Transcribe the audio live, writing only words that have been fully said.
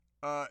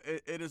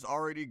It is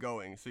already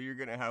going, so you're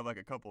gonna have like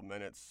a couple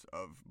minutes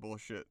of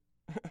bullshit.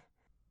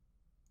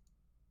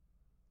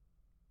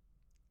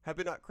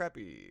 Happy Not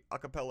Crappy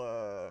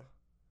acapella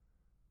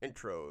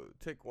intro.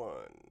 Take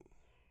one.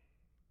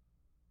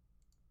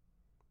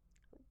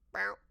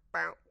 Bow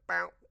bow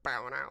bow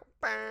bow now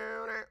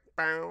bow now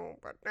bow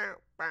but now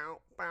bow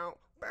bow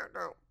bow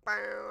bow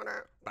bow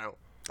now bow.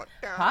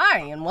 Hi,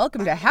 and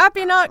welcome to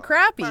Happy Not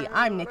Crappy.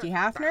 I'm Nikki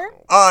Hafner.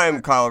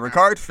 I'm Kyle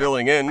Ricard,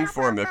 filling in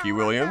for Milky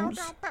Williams.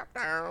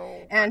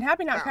 And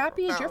Happy Not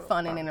Crappy is your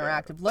fun and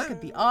interactive look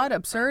at the odd,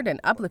 absurd, and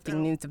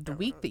uplifting news of the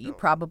week that you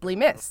probably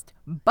missed.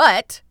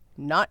 But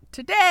not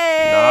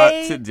today.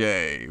 Not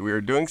today. We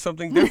are doing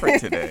something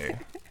different today.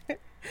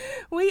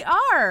 We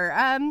are.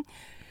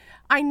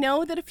 I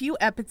know that a few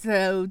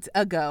episodes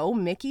ago,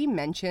 Mickey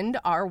mentioned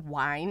our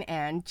wine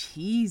and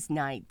cheese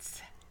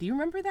nights. Do you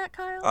remember that,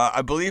 Kyle?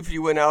 I believe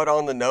you went out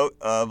on the note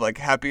of like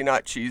happy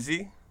not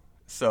cheesy.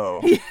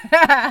 So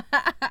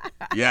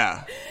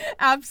yeah.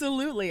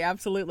 Absolutely.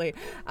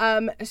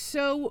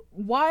 So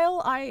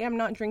while I am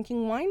not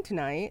drinking wine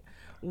tonight,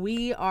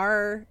 we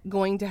are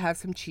going to have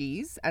some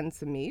cheese and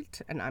some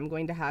meat, and I'm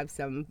going to have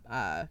some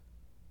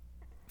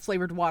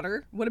flavored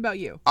water. What about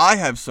you? I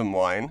have some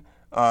wine,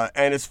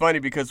 and it's funny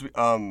because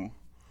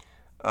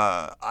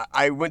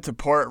I went to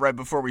pour it right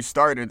before we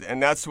started,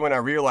 and that's when I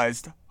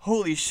realized,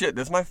 holy shit,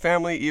 does my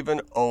family even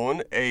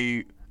own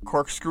a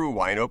corkscrew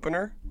wine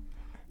opener?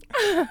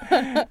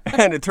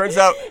 And it turns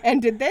out...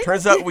 And did they?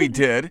 Turns out we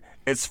did.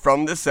 It's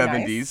from the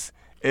 70s. Nice.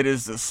 It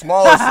is the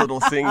smallest little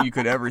thing you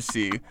could ever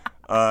see.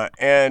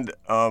 And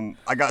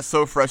I got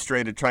so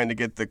frustrated trying to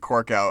get the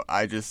cork out,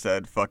 I just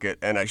said, fuck it,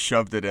 and I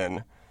shoved it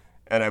in.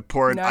 And I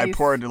poured like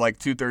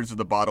 2/3 of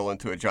the bottle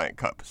into a giant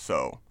cup,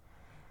 so...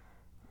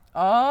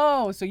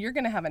 Oh, so you're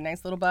gonna have a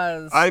nice little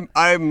buzz.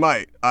 I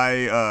might.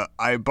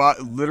 I bought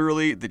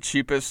literally the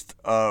cheapest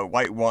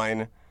white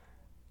wine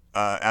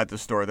at the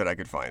store that I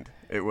could find.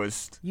 It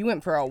was. You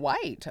went for a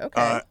white,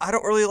 okay. I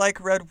don't really like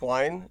red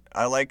wine.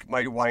 I like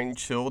my wine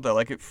chilled. I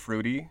like it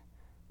fruity.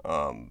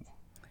 So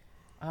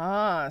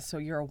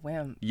you're a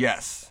wimp.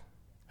 Yes.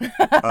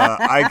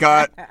 I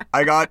got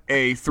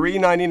a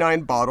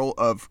 $3.99 bottle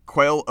of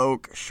Quail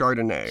Oak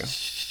Chardonnay.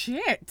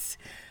 Shit.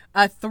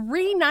 A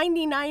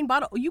 $3.99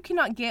 bottle. You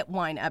cannot get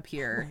wine up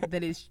here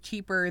that is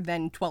cheaper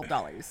than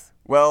 $12.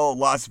 Well,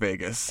 Las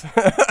Vegas.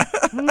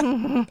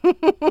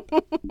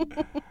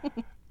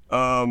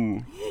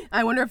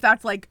 I wonder if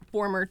that's like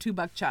former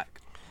 $2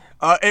 Chuck.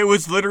 It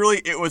was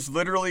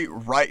literally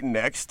right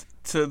next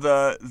to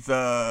the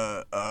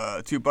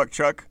 $2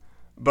 Chuck,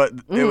 but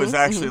it was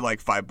actually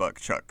like $5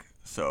 Chuck.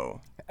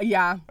 So.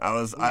 Yeah.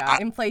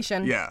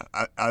 Inflation. Yeah.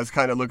 I was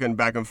kind of looking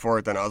back and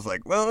forth, and I was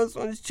like, well, this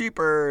one's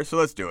cheaper, so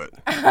let's do it.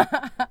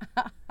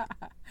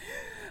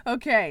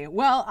 Okay.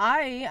 Well,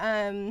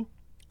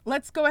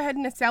 let's go ahead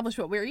and establish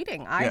what we're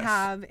eating. I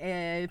have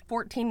a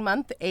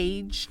 14-month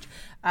aged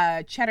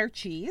cheddar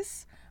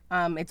cheese.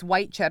 It's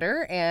white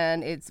cheddar,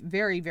 and it's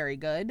very, very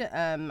good.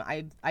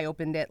 I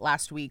opened it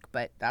last week,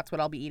 but that's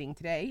what I'll be eating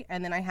today.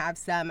 And then I have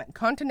some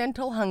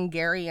continental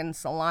Hungarian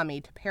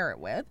salami to pair it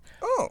with.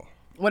 Oh.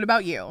 What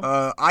about you?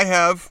 I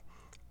have,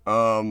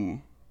 let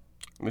me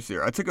see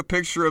here. I took a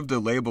picture of the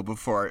label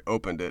before I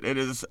opened it. It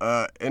is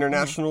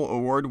international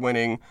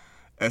award-winning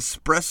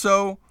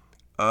espresso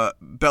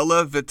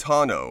Bella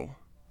Vitano.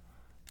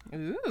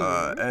 Ooh.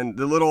 And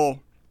the little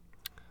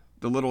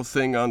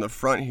thing on the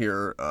front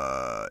here,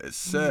 it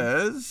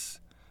says,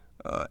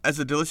 as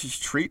a delicious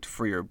treat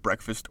for your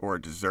breakfast or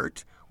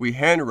dessert, we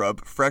hand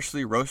rub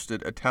freshly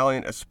roasted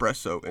Italian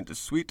espresso into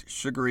sweet,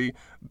 sugary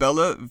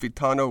Bella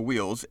Vitano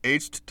wheels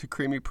aged to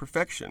creamy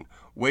perfection.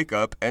 Wake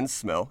up and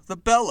smell the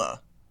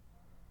Bella.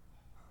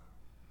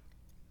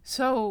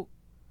 So,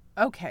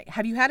 okay.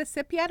 Have you had a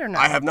sip yet or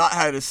not? I have not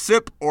had a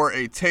sip or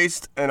a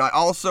taste, and I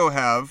also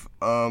have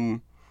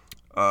some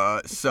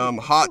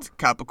hot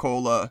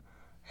Capicola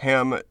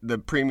ham, the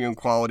premium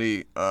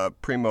quality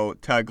Primo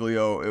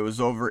Taglio. It was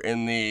over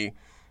in the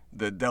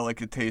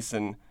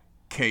delicatessen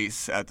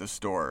case at the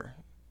store.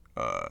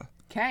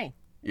 Okay.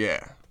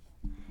 Yeah.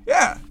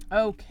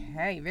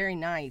 Okay. Very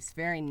nice.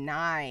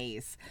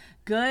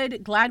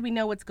 Good. Glad we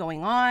know what's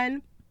going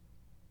on.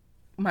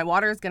 My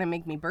water is going to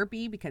make me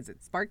burpy because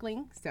it's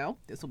sparkling, so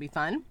this will be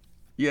fun.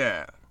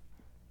 Yeah.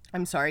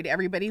 I'm sorry to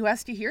everybody who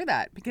has to hear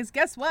that, because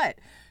guess what?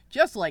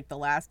 Just like the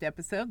last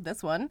episode,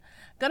 this one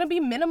gonna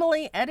be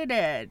minimally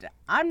edited.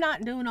 I'm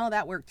not doing all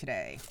that work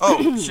today.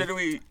 Oh,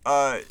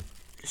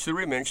 should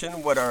we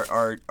mention what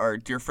our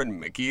dear friend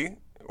Mickey,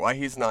 why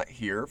he's not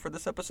here for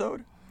this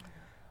episode?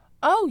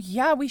 Oh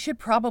yeah, we should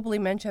probably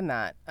mention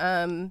that.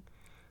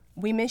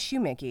 We miss you,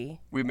 Mickey.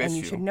 We miss you.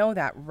 And you should know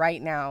that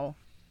right now.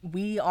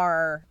 We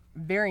are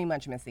very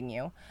much missing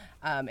you,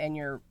 and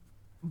your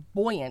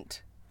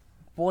buoyant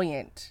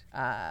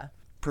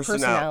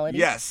personality.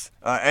 Yes.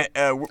 That's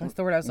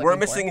the word I was looking We're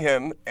missing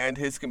him, and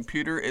his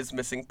computer is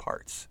missing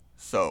parts.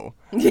 So.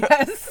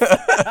 Yes.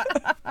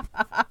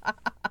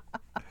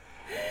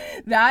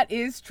 That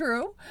is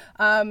true.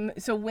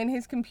 So when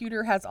his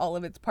computer has all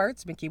of its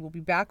parts, Mickey will be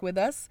back with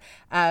us.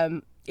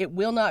 It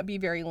will not be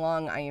very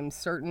long, I am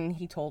certain.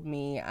 He told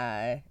me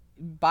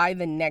by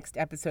the next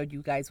episode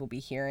you guys will be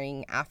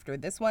hearing after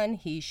this one,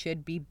 he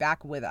should be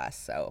back with us.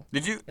 So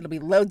it'll be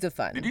loads of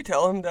fun. Did you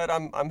tell him that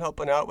I'm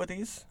helping out with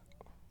these?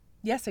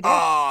 Yes, I did.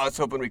 Oh, I was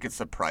hoping we could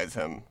surprise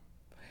him.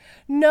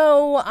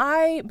 No,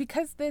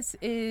 because this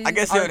is I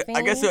guess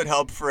it would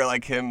help for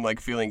like him like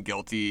feeling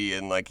guilty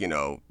and like,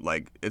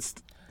 like it's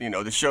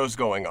the show's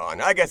going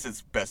on. I guess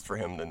it's best for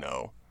him to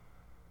know.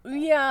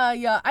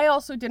 Yeah. I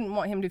also didn't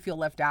want him to feel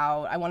left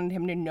out. I wanted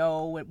him to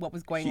know what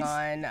was going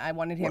on. I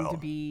wanted him to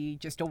be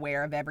just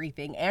aware of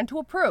everything and to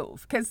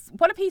approve. Because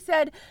what if he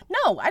said,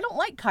 no, I don't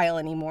like Kyle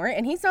anymore,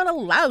 and he's not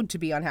allowed to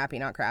be on Happy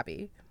Not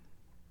Crappy?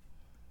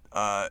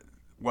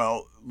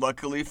 Well,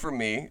 luckily for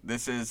me,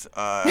 this is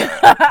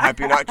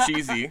Happy Not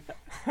Cheesy.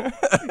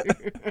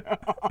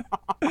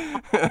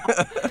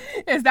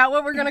 Is that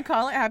what we're going to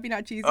call it? Happy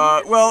Not Cheesy?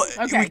 Well,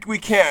 okay. we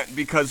can't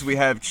because we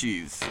have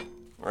cheese,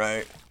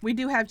 right? We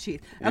do have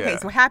cheese. Okay, Yeah.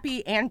 So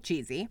happy and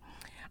cheesy.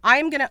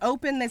 I'm going to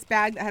open this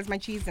bag that has my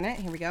cheese in it.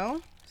 Here we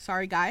go.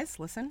 Sorry, guys.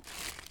 Listen.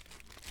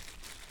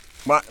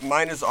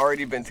 Mine has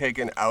already been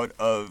taken out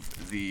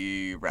of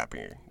the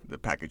wrapping, the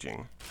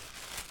packaging.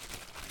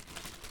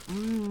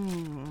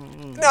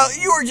 Now,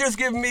 you were just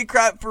giving me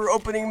crap for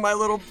opening my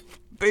little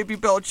Baby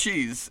Bell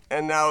cheese,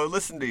 and now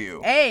listen to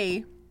you.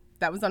 A,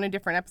 that was on a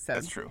different episode.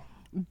 That's true.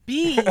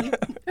 B,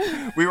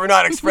 We were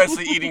not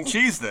expressly eating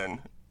cheese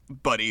then,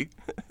 buddy.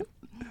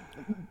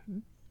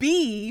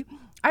 B,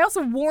 I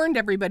also warned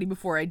everybody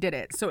before I did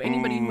it. So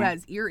anybody who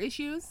has ear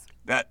issues,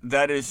 That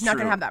is not true.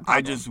 gonna have that problem.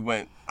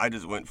 I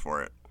just went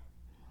for it.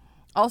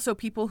 also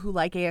people who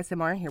like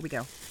ASMR, here we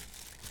go.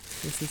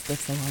 This is the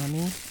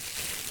salami.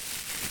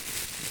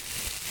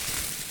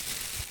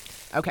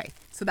 Okay,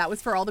 so that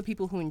was for all the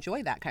people who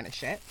enjoy that kind of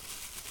shit.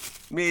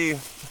 Me.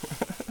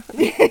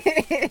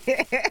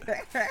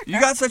 You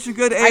got such a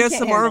good I can't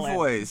handle ASMR it.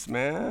 voice,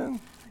 man.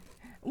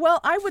 Well,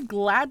 I would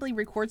gladly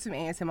record some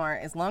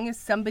ASMR as long as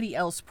somebody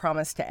else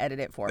promised to edit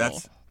it for me.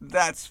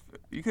 That's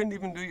you couldn't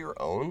even do your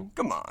own?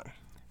 Come on.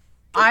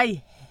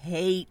 I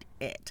hate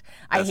it.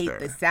 I That's hate fair.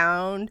 the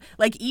sound.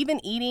 Like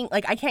even eating,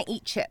 like I can't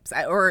eat chips.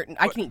 I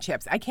can eat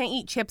chips. I can't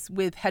eat chips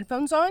with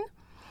headphones on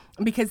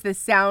because the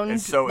sound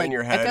It's so in like,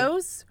 your head.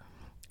 echoes,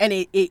 and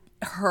it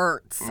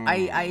hurts.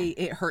 Mm.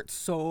 It hurts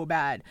so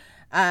bad.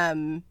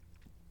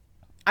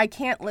 I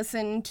can't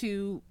listen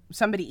to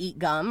somebody eat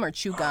gum or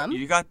chew gum.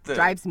 You got the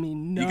drives me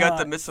nuts. You got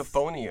the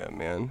misophonia,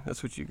 man.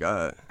 That's what you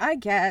got. I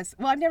guess.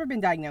 Well, I've never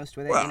been diagnosed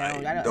with it. Well, I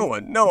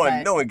don't, no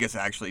but- one gets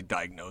actually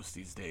diagnosed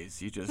these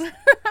days. You just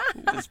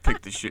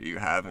pick the shit you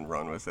have and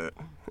run with it.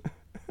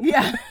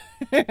 Yeah.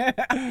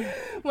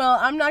 Well,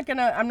 I'm not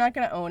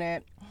gonna own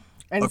it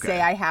and Okay.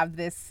 say I have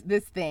this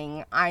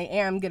thing. I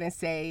am gonna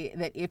say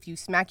that if you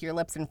smack your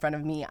lips in front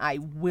of me, I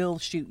will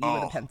shoot you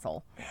with a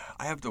pencil.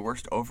 I have the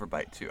worst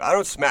overbite too. I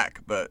don't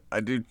smack, but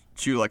I do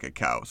chew like a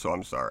cow, so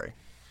I'm sorry.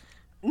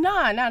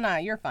 Nah,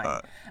 you're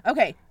fine.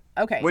 Okay.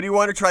 What do you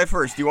want to try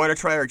first? Do you want to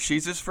try our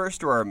cheeses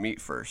first or our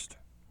meat first?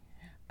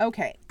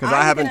 Okay. Because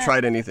I haven't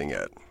tried anything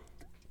yet.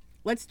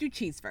 Let's do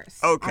cheese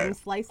first. Okay. I'm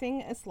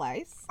slicing a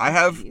slice. I of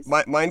have cheese.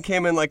 mine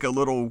came in like a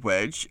little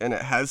wedge, and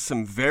it has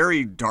some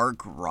very dark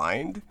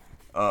rind.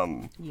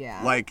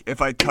 Yeah. Like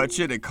if I touch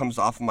it, it comes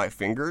off my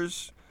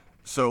fingers.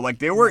 So like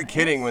they weren't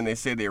kidding when they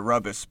say they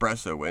rub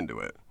espresso into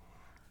it.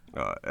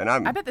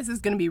 I bet this is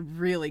gonna be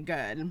really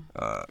good.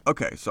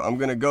 Okay, so I'm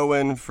gonna go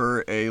in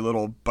for a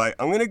little bite.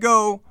 I'm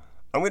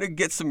gonna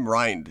get some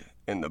rind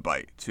in the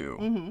bite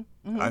too.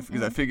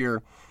 Because I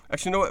figure,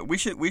 actually, you know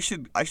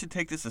what? I should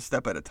take this a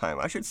step at a time.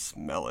 I should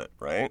smell it,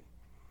 right?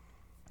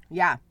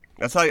 Yeah.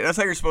 That's how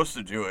you're supposed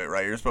to do it,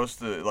 right? You're supposed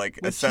to like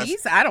With assess.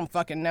 cheese? I don't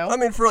fucking know. I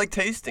mean, for like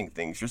tasting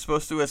things, you're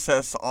supposed to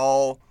assess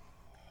all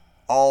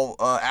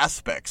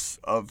aspects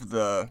of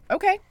the.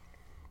 Okay.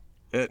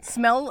 It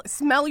Smell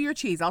your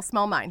cheese. I'll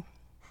smell mine.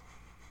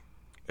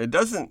 it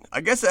doesn't.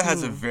 I guess it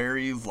has a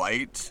very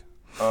light.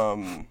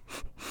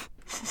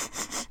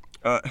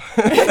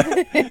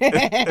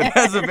 It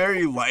has a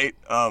very light,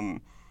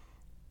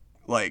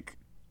 like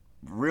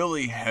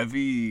really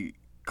heavy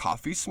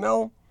coffee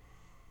smell.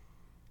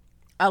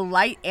 A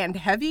light and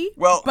heavy?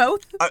 Well,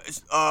 both?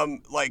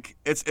 like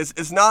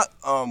it's not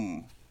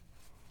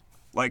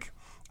like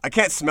I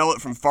can't smell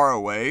it from far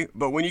away,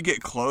 but when you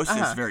get close,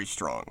 it's very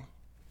strong.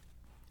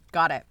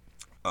 Got it.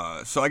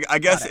 So I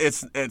guess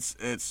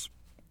it's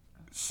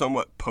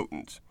somewhat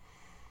potent.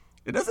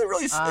 It doesn't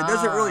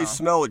really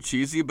smell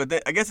cheesy, but then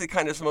I guess it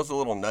kind of smells a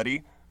little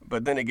nutty.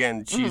 But then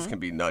again, cheese can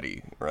be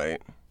nutty,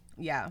 right?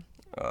 Yeah.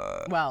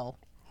 Well.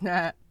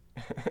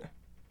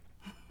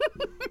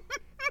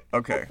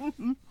 Okay.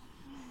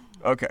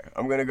 Okay,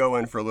 I'm gonna go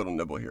in for a little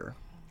nibble here.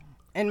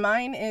 And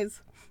mine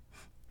is.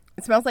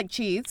 It smells like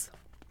cheese.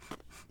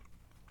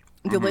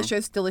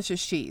 Delicious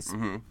cheese.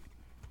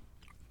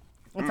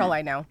 That's all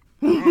I know.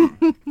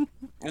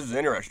 This is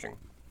interesting.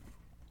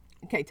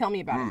 Okay, tell me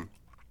about it.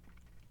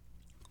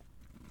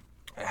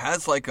 It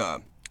has like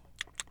a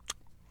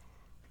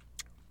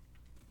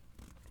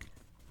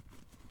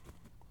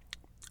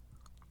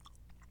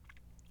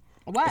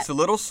What? It's a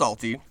little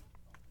salty.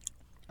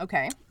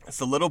 Okay.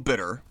 It's a little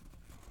bitter.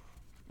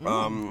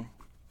 I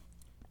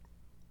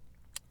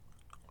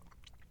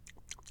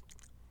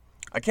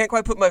can't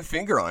quite put my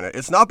finger on it.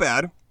 It's not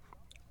bad.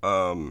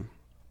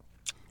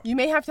 You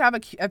may have to have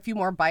a few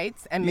more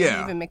bites and maybe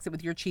Yeah. even mix it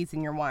with your cheese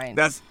and your wine.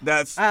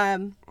 That's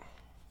Um,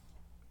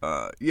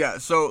 yeah.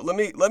 So let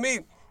me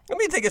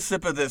take a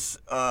sip of this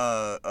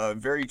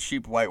very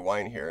cheap white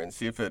wine here and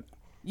see if it.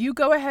 you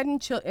go ahead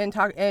and chill and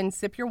talk and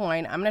sip your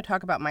wine. I'm going to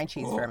talk about my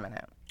cheese for a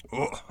minute.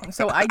 Oh.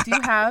 So I do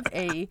have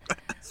a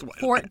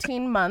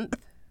 14-month.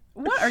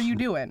 What are you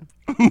doing?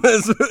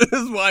 this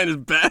wine is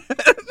bad.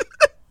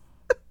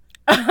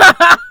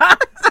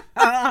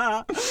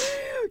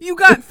 You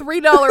got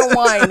 $3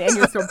 wine and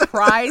you're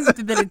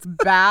surprised that it's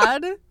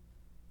bad?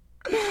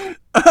 That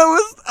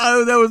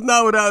was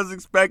not what I was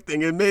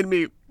expecting. It made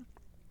me.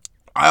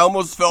 I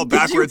almost fell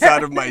backwards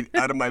out of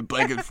my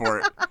blanket for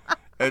it.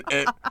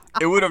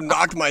 It would have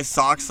knocked my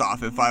socks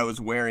off if I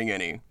was wearing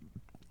any.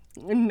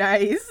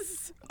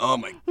 Nice. Oh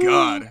my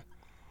god.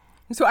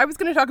 So I was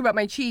going to talk about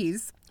my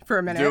cheese for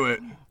a minute. Do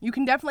it. You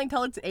can definitely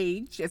tell it's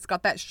aged. It's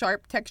got that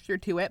sharp texture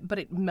to it, but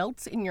it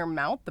melts in your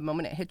mouth the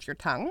moment it hits your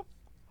tongue.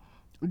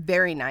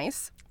 Very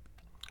nice.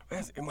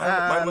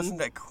 Mine wasn't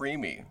that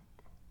creamy.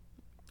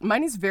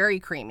 Mine is very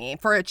creamy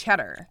for a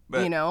cheddar.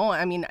 But- you know,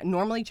 I mean,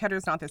 normally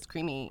cheddar's not this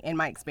creamy in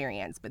my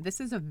experience, but this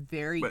is a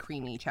very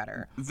creamy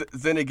cheddar.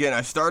 Then again,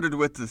 I started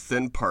with the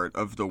thin part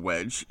of the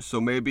wedge, so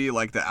maybe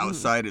like the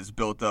outside is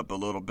built up a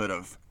little bit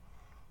of,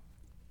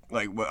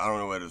 like what I don't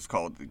know what it's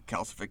called,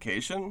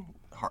 calcification.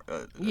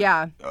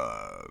 Yeah.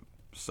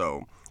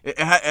 So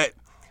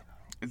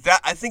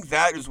that I think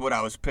that is what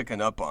I was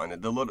picking up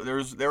on. There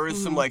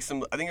was some I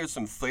think there's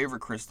some flavor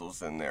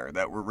crystals in there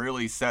that were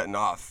really setting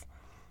off.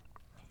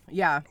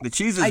 Yeah. The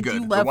cheese is good. I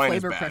do love the wine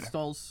flavor is bad.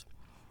 crystals.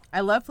 I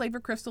love flavor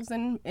crystals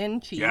in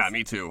cheese. Yeah,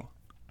 me too.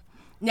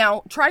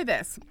 Now, try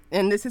this.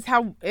 And this is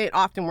how it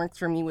often works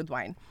for me with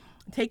wine.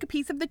 Take a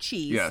piece of the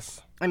cheese.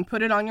 Yes. And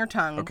put it on your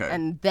tongue. Okay.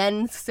 And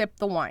then sip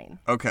the wine.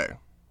 Okay.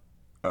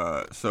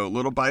 So a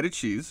little bite of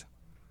cheese.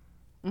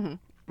 And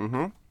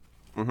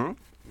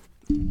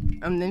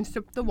then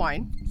sip the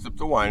wine Sip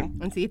the wine.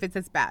 and see if it's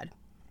as bad.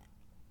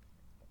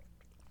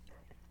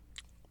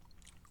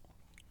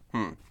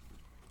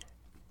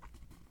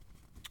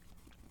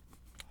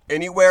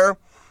 Anywhere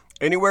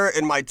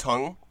in my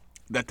tongue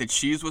that the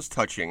cheese was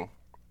touching,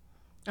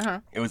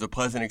 it was a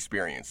pleasant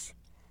experience.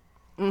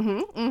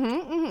 Anywhere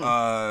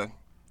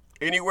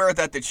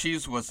that the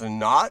cheese was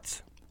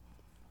not,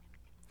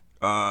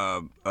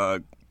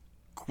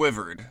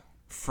 quivered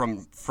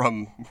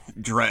from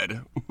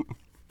dread.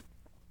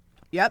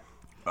 Yep.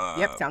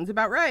 Yep, sounds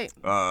about right.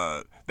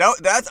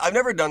 That's I've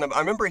never done that. I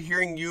remember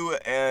hearing you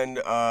and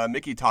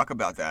Mickey talk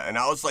about that, and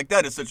I was like,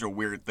 that is such a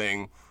weird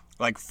thing,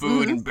 like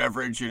food and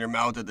beverage in your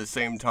mouth at the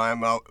same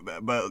time.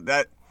 But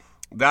that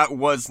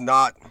was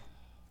not.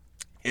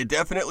 It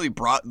definitely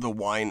brought the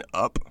wine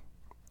up,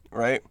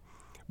 right?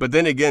 But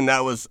then again,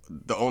 that was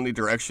the only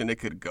direction it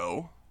could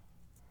go.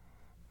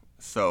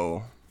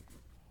 So.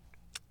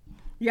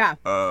 Yeah.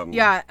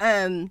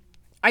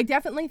 I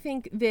definitely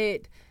think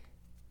that,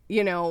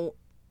 you know,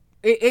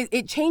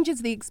 it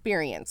changes the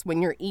experience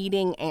when you're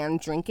eating and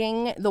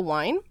drinking the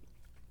wine.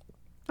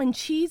 And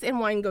cheese and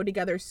wine go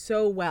together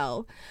so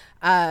well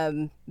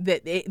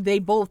that they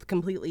both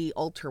completely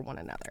alter one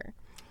another.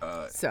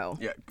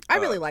 Yeah, I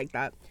really like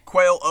that.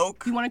 Quail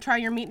Oak. You want to try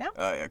your meat now?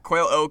 Yeah,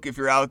 Quail Oak, if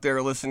you're out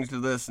there listening to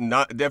this,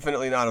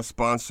 definitely not a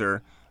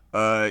sponsor.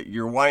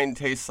 Your wine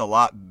tastes a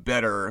lot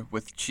better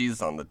with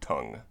cheese on the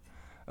tongue.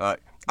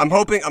 I'm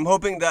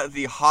hoping that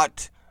the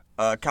hot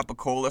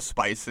capicola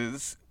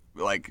spices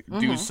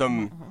do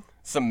some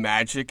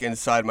magic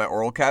inside my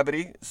oral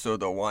cavity, so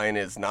the wine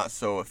is not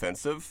so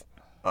offensive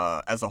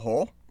as a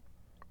whole.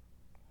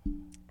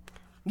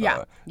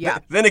 Yeah.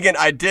 Then again,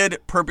 I did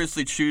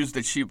purposely choose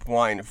the cheap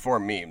wine for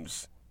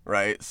memes,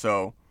 right?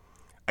 So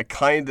I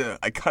kind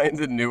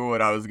of knew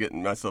what I was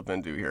getting myself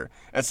into here.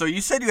 And so you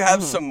said you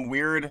have some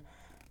weird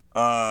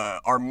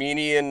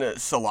Armenian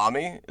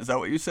salami. Is that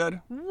what you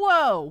said?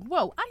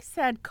 Whoa. I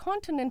said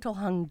continental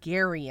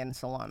Hungarian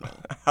salami.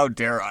 How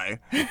dare I?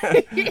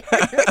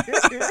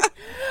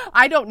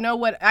 I don't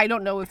know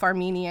if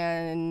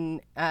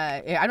Armenian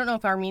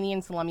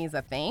salami is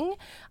a thing.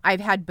 I've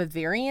had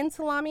Bavarian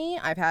salami.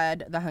 I've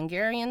had the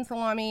Hungarian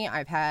salami.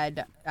 I've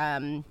had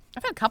a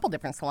couple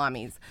different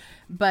salamis,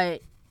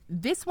 but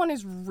this one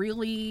is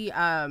really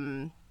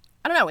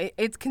I don't know.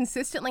 It's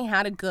consistently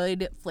had a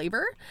good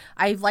flavor.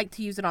 I like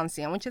to use it on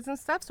sandwiches and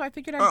stuff, so I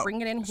figured I'd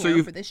bring it in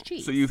here for this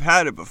cheese. So you've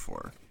had it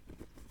before.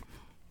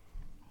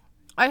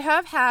 I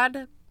have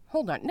had.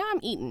 Hold on. Now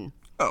I'm eating.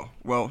 Oh,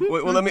 well,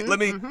 let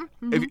me.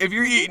 If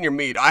you're eating your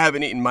meat, I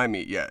haven't eaten my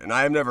meat yet, and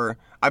I've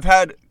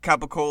had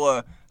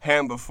capicola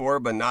ham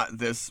before, but not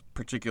this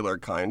particular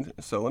kind.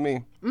 So let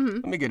me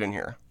get in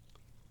here.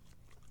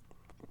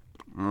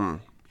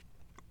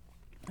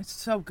 It's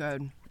so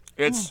good.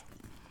 It's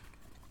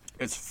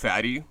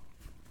fatty.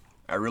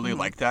 I really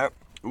like that.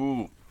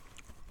 Ooh.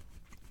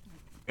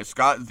 It's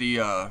got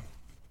the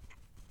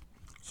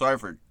Sorry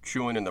for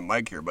chewing in the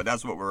mic here, but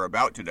that's what we're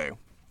about today.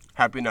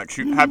 Happy not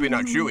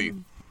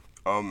chewy.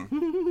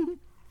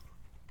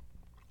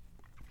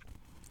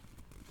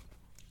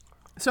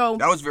 So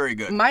that was very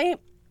good. My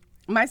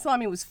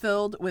salami was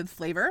filled with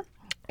flavor.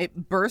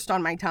 It burst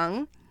on my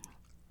tongue.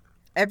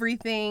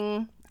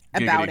 Everything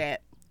about Giggity.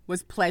 it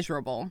was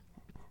pleasurable.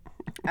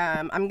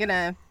 I'm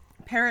gonna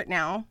pair it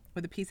now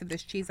with a piece of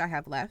this cheese I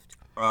have left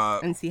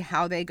and see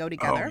how they go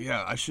together. Oh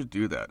yeah, I should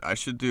do that. I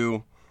should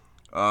do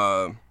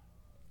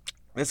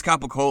this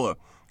capicola.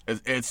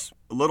 It's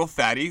a little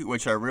fatty,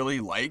 which I really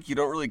like. You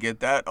don't really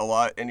get that a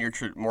lot in your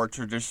more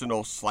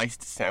traditional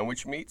sliced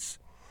sandwich meats.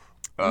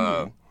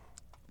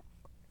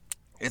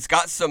 It's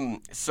got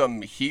some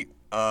heat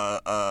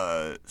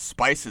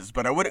spices,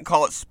 but I wouldn't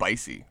call it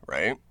spicy,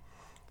 right?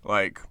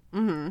 Like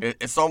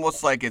it's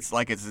almost like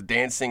it's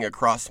dancing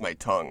across my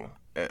tongue.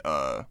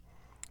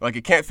 Like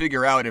it can't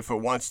figure out if it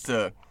wants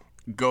to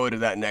go to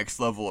that next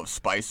level of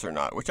spice or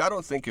not, which I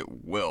don't think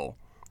it will.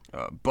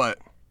 But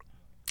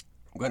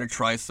I'm going to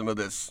try some of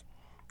this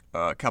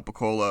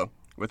capicola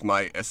with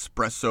my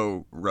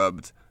espresso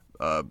rubbed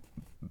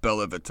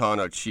Bella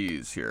Vitana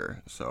cheese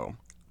here. So,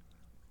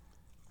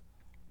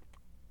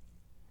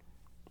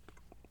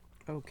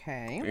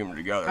 Okay. bring them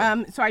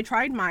together. So I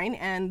tried mine,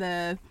 and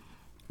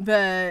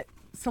the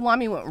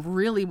salami went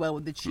really well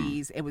with the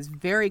cheese. It was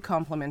very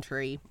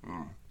complimentary.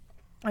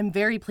 I'm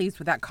very pleased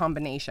with that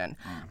combination.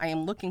 I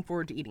am looking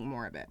forward to eating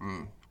more of it.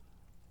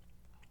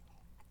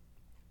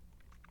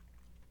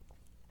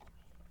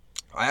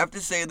 I have to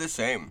say the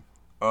same.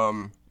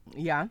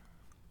 Yeah.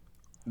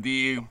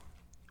 The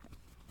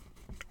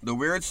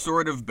weird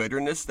sort of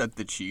bitterness that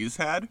the cheese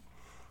had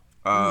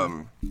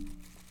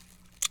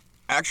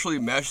actually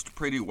meshed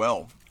pretty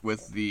well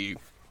with the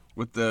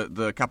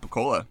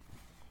capicola.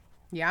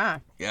 Yeah.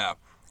 Yeah.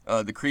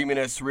 The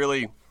creaminess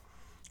really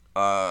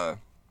I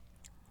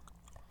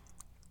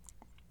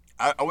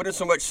wouldn't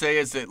so much say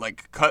as it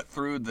like cut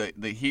through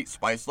the heat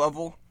spice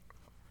level.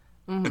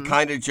 It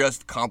kind of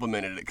just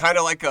complemented it. Kind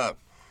of like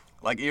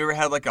you ever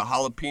had like a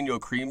jalapeno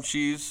cream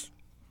cheese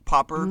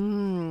popper?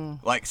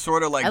 Like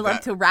sort of like I that.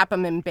 love to wrap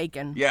them in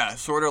bacon. Yeah,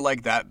 sort of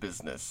like that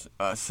business.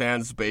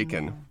 Sans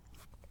bacon.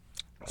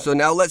 So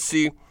now let's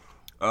see.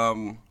 Let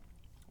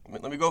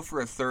me go for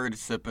a third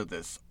sip of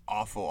this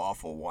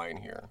awful wine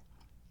here.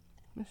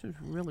 This is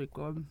really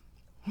good.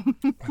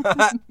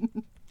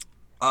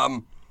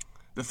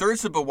 The third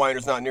sip of wine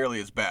is not nearly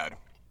as bad.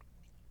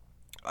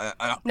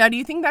 Now, do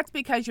you think that's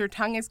because your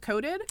tongue is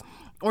coated,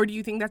 or do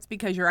you think that's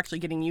because you're actually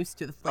getting used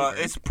to the flavor?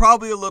 It's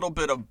probably a little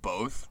bit of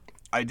both.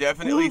 I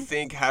definitely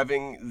think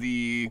having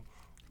the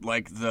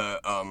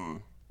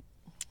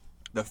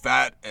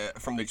fat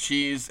from the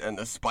cheese and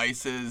the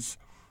spices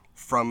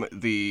from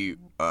the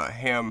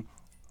ham,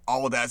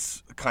 all of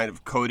that's kind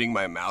of coating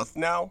my mouth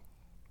now.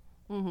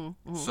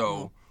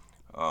 So,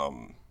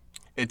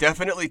 it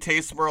definitely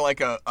tastes more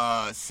like a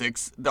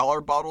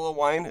 $6 bottle of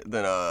wine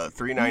than a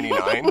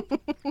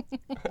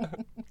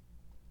 $3.99.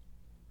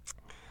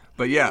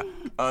 But yeah,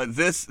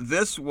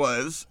 this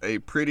was a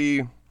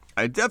pretty.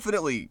 I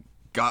definitely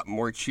got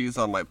more cheese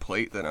on my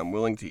plate than I'm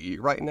willing to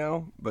eat right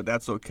now, but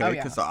that's okay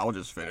because I'll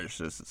just finish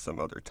this at some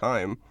other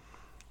time.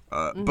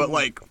 But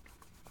like,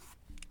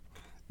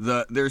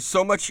 there's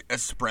so much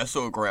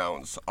espresso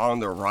grounds on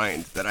the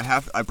rind that I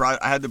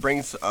had to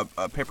bring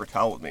a paper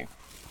towel with me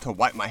to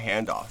wipe my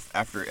hand off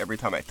after every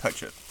time I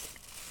touch it.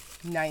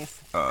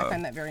 Nice. I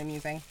find that very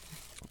amusing.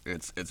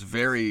 It's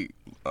very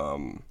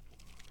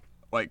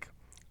like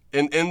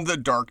in the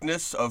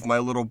darkness of my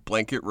little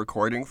blanket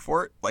recording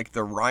fort, like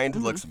the rind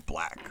looks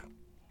black.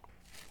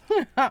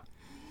 I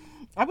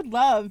would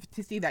love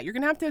to see that. You're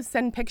going to have to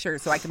send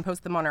pictures so I can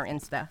post them on our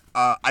Insta.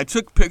 I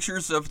took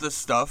pictures of the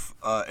stuff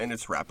in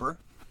its wrapper.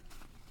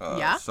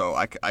 Yeah? So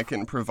I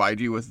can provide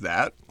you with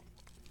that.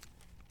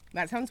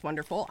 That sounds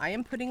wonderful. I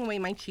am putting away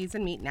my cheese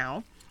and meat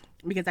now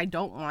because I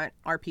don't want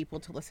our people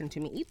to listen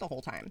to me eat the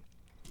whole time.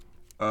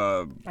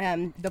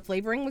 The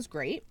flavoring was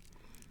great.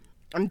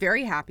 I'm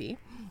very happy.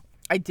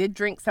 I did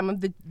drink some of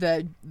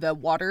the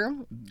water.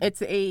 It's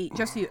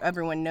just so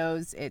everyone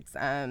knows, it's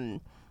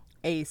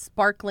a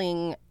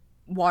sparkling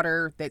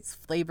water that's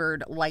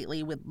flavored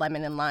lightly with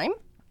lemon and lime.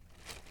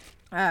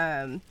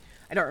 I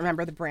don't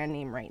remember the brand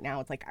name right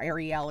now. It's like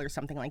Ariel or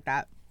something like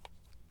that.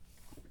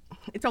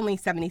 It's only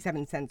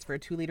 77 cents for a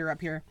 2-liter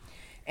up here.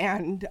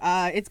 And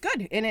it's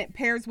good. And it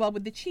pairs well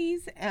with the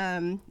cheese.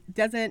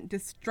 Doesn't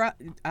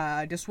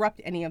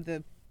disrupt any of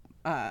the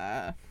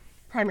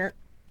primary...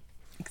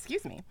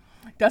 Excuse me.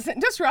 Doesn't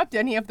disrupt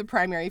any of the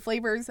primary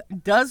flavors.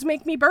 Does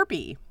make me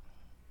burpy.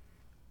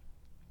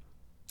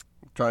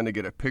 I'm trying to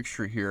get a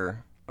picture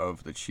here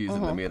of the cheese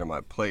and the meat on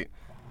my plate,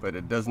 but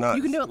it does not...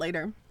 You can do it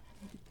later.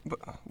 But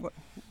what?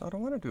 I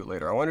don't want to do it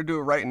later. I want to do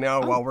it right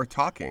now while we're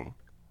talking.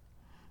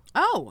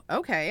 Oh,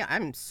 okay.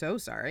 I'm so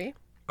sorry.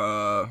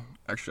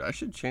 Actually, I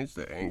should change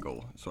the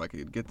angle so I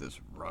could get this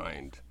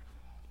rind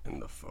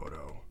in the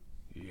photo.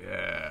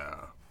 Yeah.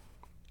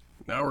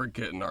 Now we're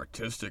getting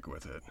artistic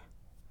with it.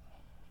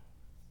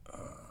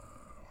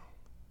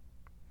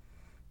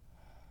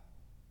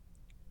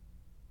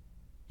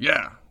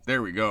 Yeah,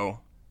 there we go.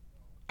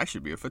 I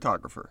should be a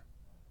photographer.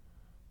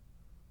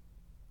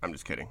 I'm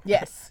just kidding.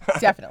 Yes,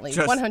 definitely.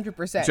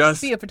 100%.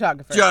 Just be a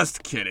photographer.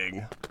 Just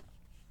kidding.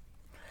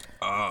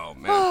 Oh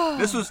man.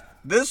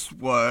 This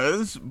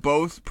was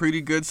both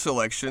pretty good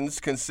selections,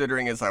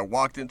 considering as I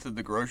walked into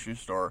the grocery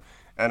store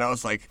and I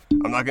was like,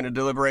 I'm not gonna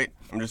deliberate,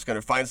 I'm just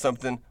gonna find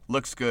something,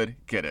 looks good,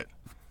 get it.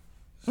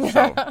 So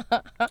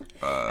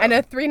and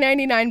a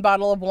 $3.99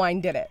 bottle of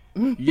wine did it.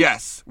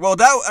 yes. Well,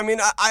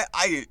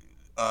 I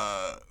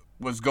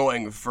was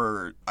going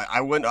for.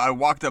 I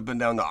walked up and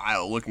down the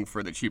aisle looking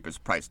for the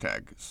cheapest price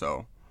tag.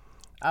 So.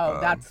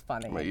 That's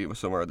funny. I'm gonna eat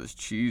some more of this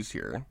cheese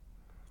here.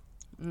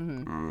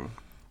 Mm-hmm.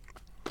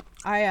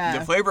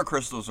 The flavor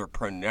crystals are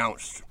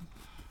pronounced.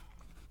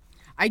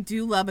 I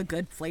do love a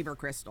good flavor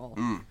crystal.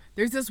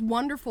 There's this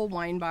wonderful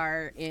wine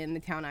bar in the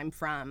town I'm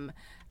from.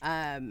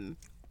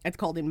 It's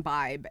called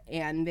Imbibe,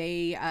 and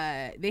they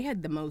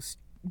had the most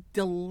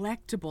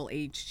delectable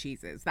aged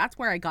cheeses. That's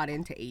where I got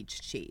into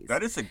aged cheese.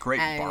 That is a great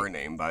bar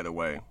name, by the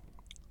way.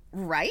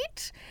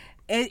 Right?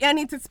 And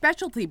it's a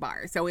specialty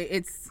bar, so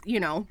it's,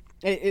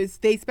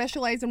 they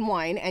specialize in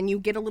wine, and you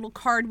get a little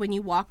card when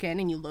you walk in,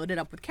 and you load it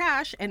up with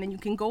cash, and then you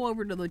can go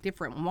over to the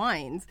different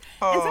wines.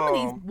 Oh. And some of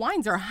these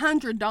wines are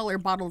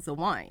 $100 bottles of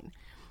wine.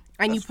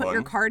 And you put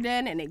your card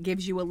in, and it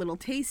gives you a little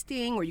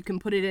tasting, or you can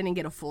put it in and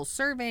get a full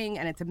serving,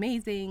 and it's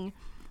amazing.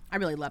 I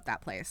really love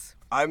that place.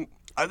 I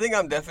think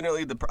I'm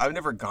definitely I've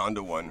never gone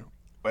to one,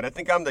 but I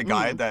think I'm the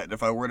guy that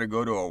if I were to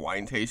go to a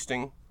wine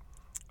tasting,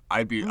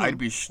 I'd be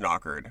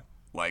schnockered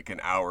like an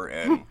hour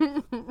in.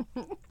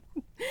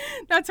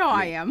 That's how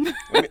I am.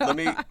 let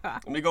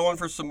me go in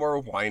for some more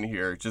wine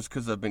here, just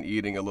because I've been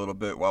eating a little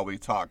bit while we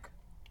talk.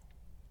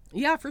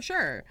 Yeah, for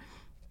sure.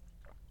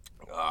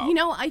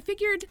 I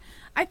figured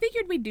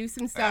we'd do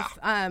some stuff.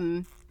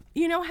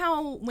 You know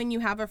how when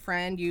you have a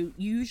friend, you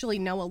usually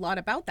know a lot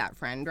about that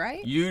friend,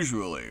 right?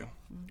 Usually.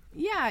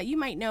 Yeah, you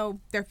might know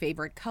their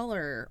favorite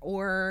color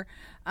or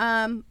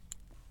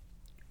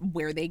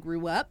where they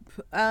grew up,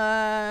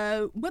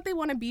 what they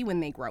want to be when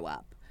they grow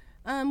up,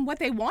 what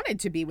they wanted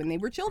to be when they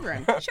were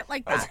children, shit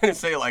like that. I was going to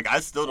say, I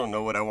still don't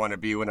know what I want to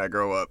be when I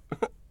grow up.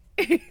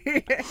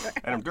 And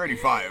I'm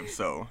 35,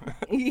 so.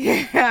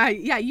 Yeah,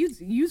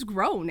 you's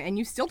grown and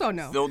you still don't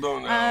know. Still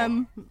don't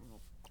know.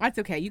 That's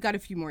okay. You got a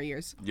few more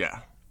years. Yeah.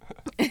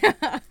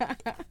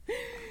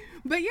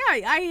 But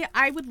yeah,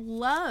 I would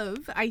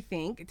love, I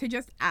think, to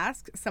just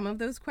ask some of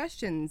those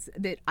questions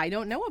that I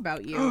don't know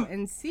about you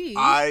and see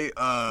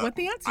what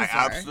the answers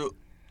are.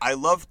 I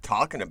love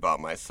talking about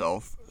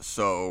myself,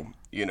 so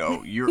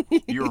you're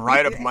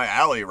right up my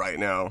alley right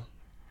now.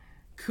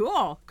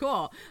 Cool.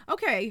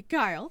 Okay,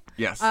 Kyle.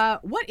 Yes.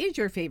 What is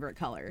your favorite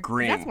color?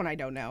 Green. That's one I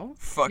don't know.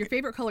 Your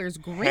favorite color is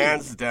green.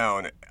 Hands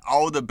down,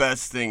 all the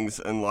best things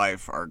in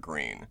life are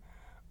green.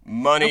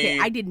 Money.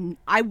 Okay,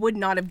 I would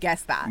not have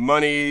guessed that.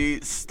 Money,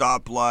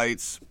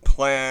 stoplights,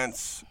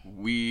 plants,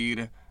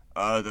 weed,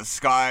 the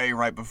sky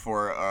right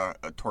before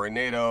a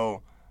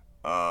tornado,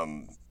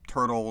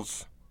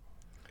 turtles.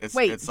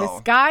 The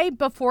sky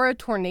before a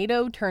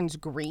tornado turns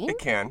green? It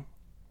can.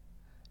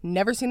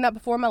 Never seen that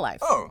before in my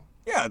life. Oh,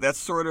 yeah, that's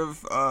sort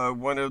of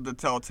one of the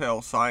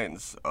telltale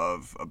signs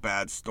of a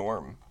bad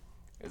storm,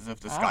 is if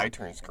the sky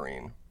turns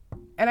green.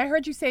 And I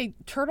heard you say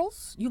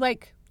turtles? You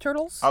like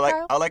turtles,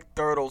 Kyle? I like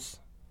turtles.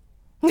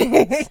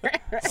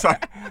 Sorry.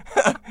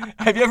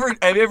 Have you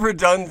ever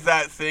done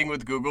that thing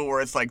with Google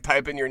where it's like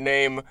type in your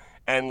name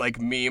and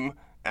like meme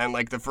and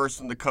like the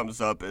first one that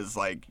comes up is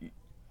like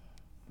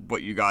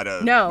what you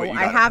gotta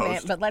I haven't,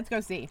 post? But let's go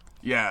see.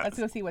 Yeah. Let's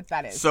go see what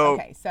that is.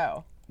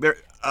 So there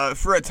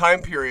for a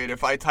time period,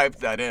 if I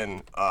typed that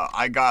in,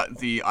 I got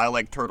the I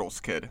like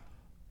turtles kid.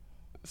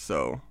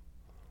 So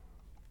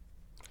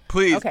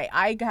please. Okay,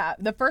 I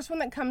got the first one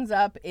that comes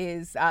up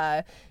is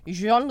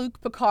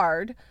Jean-Luc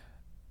Picard.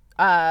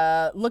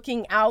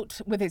 Looking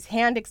out with his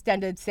hand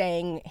extended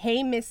saying,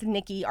 "Hey, Miss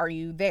Nikki, are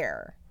you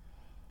there?"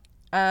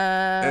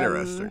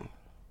 Interesting.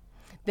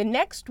 The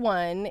next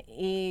one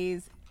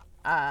is,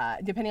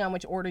 depending on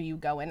which order you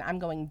go in, I'm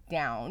going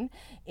down,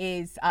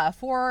 is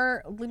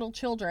 4 little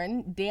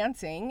children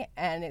dancing,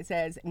 and it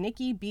says,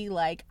 "Nikki be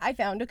like, I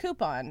found a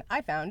coupon.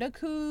 I found a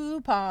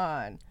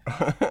coupon."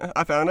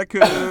 I found a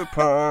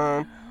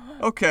coupon.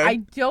 Okay. I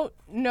don't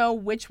know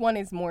which one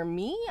is more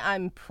me.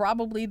 I'm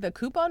probably the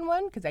coupon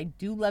one because I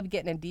do love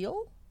getting a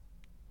deal.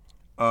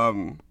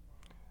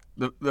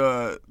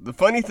 The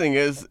funny thing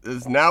is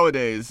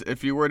nowadays,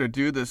 if you were to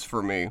do this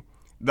for me,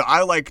 the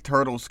I like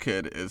turtles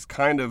kid is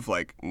kind of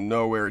like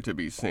nowhere to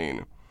be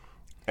seen.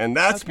 And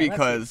that's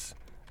because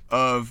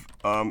of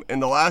in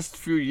the last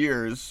few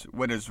years,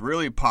 what has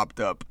really popped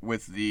up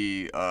with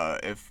the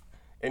if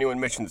anyone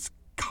mentions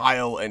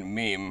Kyle and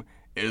meme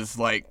is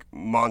like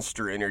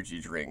Monster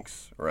energy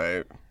drinks,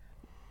 right?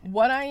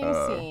 What I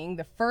am seeing,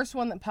 the first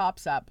one that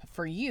pops up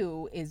for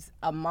you is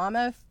a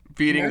mama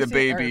feeding her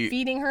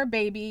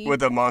baby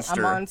with a Monster.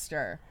 A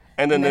Monster.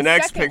 And then the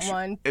next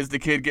picture is the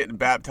kid getting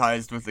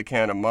baptized with a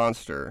can of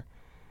Monster.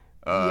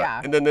 Yeah.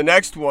 And then the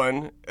next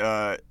one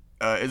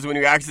is when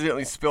you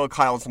accidentally spill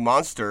Kyle's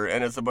Monster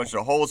and it's a bunch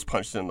of holes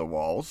punched in the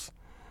walls.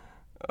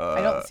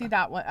 I don't see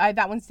that one.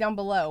 That one's down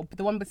below. But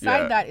the one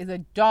beside Yeah. that is a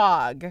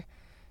dog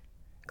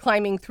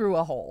climbing through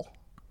a hole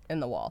in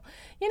the wall.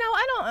 You know,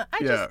 I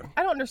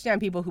don't understand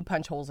people who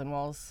punch holes in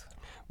walls.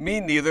 Me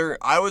neither.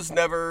 I was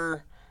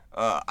never.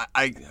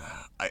 I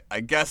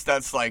guess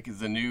that's like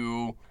the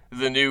new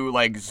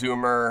like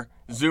Zoomer.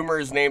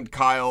 Zoomers named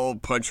Kyle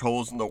punch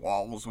holes in the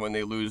walls when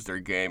they lose their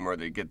game or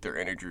they get their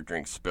energy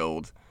drink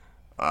spilled.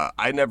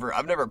 I've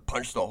never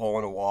punched a hole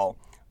in a wall,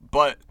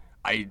 but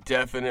I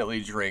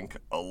definitely drink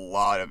a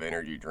lot of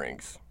energy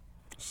drinks.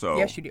 So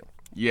Yes, you do.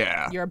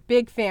 Yeah. You're a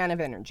big fan of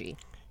energy.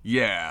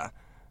 Yeah.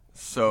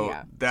 So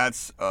Yeah.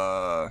 that's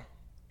I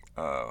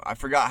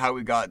forgot how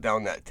we got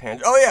down that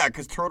tangent. Oh yeah,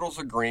 because turtles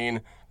are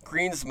green.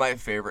 Green's my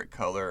favorite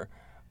color.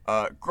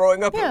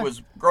 Growing up it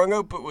was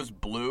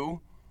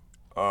blue.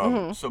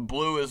 So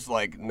blue is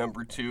like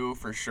number 2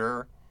 for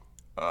sure.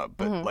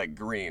 But like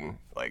green,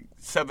 like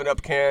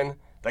 7-Up can,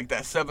 like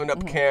that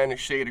 7-Up can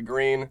shade of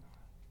green,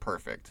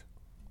 perfect.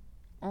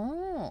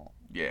 Oh.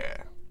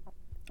 Yeah.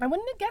 I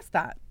wouldn't have guessed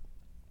that.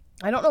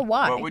 I don't know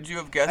why. What would you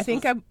have guessed? I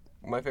think was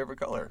my favorite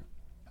color.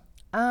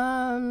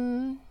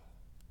 Don't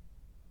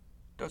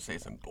say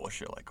some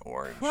bullshit like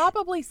orange.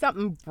 probably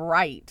something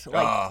bright,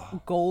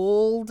 like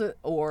gold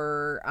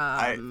or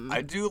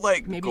I do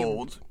like maybe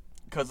gold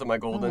because of my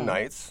Golden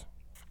Knights.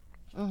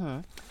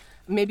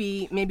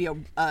 maybe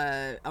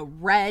a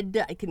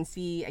red. I can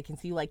see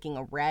liking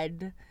a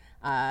red,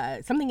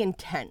 something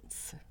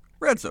intense.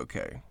 Red's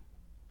okay,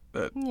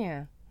 but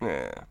Yeah.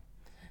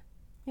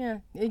 yeah.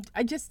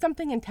 I just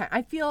something intense.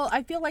 I feel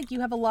like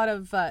you have a lot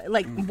of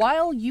like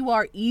while you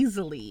are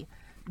easily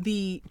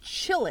the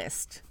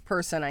chillest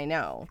person I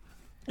know,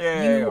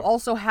 you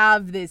also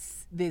have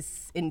this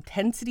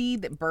intensity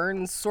that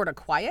burns sort of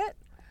quiet,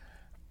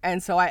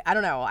 and so I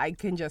don't know. I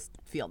can just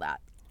feel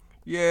that.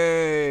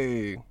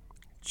 Yay,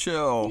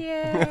 chill.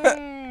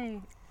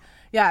 Yay!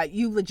 Yeah,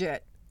 you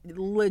legit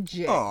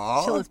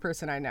Aw. chillest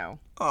person I know.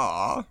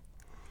 Aw.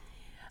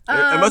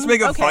 It must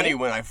make it okay. funny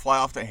when I fly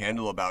off the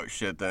handle about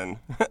shit then.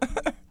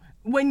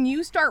 When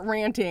you start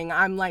ranting,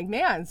 I'm like,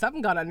 man,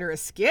 something got under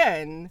his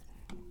skin.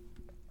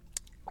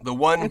 The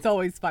one... It's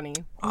always funny.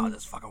 Oh,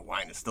 this fucking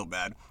wine is still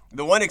bad.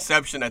 The one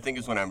exception, I think,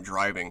 is when I'm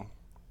driving.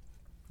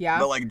 Yeah.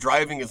 But, like,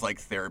 driving is like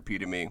therapy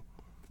to me.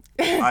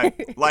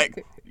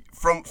 Like,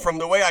 from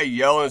the way I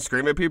yell and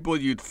scream at people,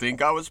 you'd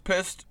think I was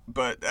pissed,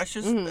 but that's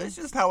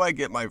just how I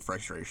get my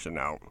frustration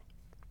out.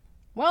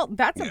 Well,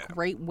 that's a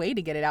great way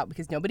to get it out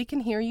because nobody can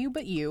hear you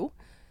but you.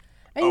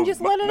 And you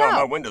just let it No,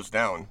 my out. window's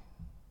down.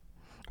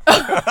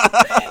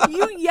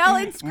 You yell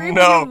and scream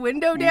with your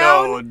window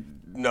down?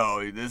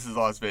 No, this is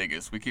Las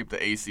Vegas. We keep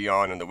the AC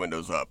on and the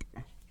windows up.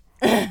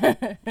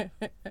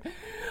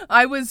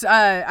 I was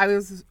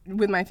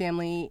with my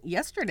family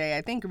yesterday,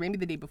 I think, or maybe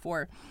the day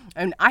before,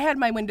 and I had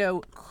my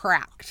window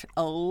cracked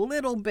a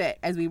little bit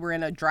as we were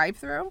in a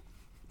drive-thru.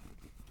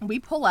 We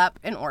pull up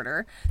and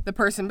order. The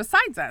person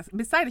beside us,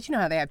 you know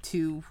how they have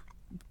 2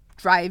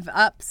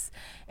 drive-ups,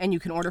 and you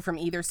can order from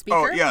either speaker?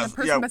 Oh, yes, The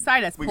person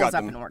beside us we pulls got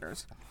up them. and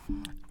orders.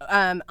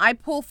 I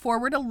pull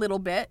forward a little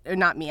bit, or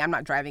not me, I'm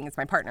not driving, it's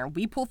my partner.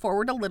 We pull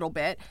forward a little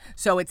bit,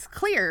 so it's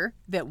clear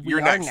that we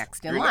You're are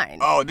next in line.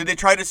 Oh, did they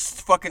try to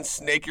fucking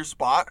snake your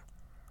spot?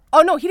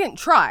 Oh, no, he didn't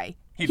try.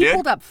 He did?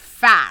 Pulled up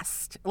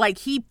fast. Like,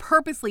 he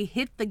purposely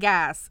hit the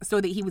gas so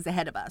that he was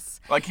ahead of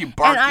us. Like he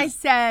barked. And I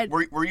said...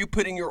 Were you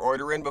putting your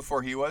order in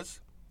before he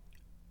was?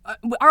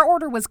 Our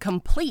order was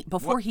complete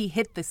before he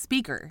hit the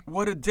speaker.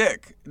 What a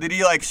dick. Did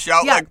he, like,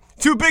 shout, like,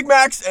 2 Big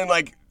Macs and,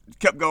 like,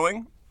 kept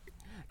going?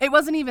 It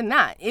wasn't even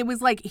that. It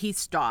was like he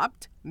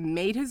stopped,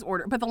 made his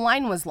order, but the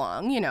line was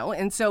long, you know,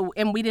 and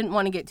we didn't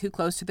want to get too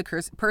close to the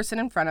person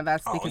in front of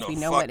us because we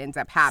know what ends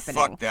up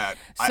happening. Fuck that.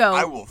 So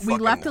I will fucking we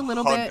left a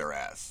little hug bit. their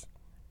ass.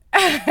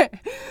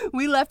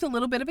 We left a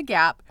little bit of a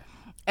gap,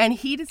 and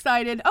he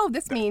decided, oh,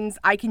 this means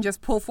I can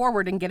just pull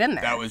forward and get in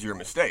there. That was your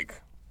mistake.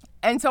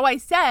 And so I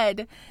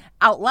said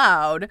out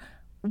loud,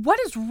 what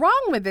is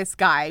wrong with this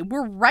guy?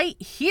 We're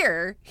right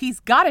here. He's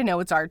got to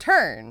know it's our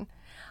turn.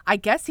 I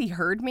guess he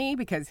heard me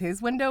because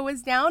his window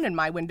was down and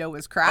my window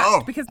was cracked.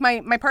 Oh. Because my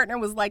partner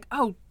was like,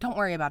 oh, don't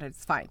worry about it.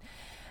 It's fine.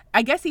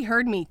 I guess he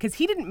heard me because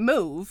he didn't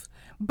move,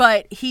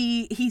 but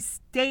he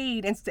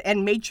stayed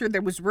and made sure there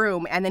was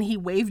room, and then he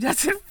waved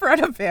us in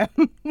front of him.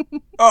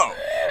 Oh,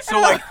 so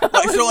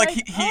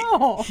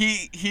oh.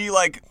 he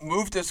like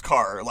moved his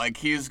car, like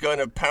he's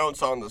gonna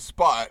pounce on the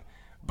spot,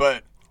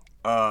 but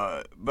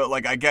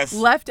like I guess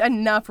left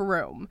enough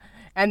room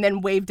and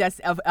then waved us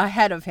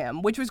ahead of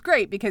him, which was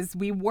great because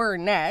we were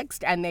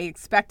next and they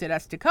expected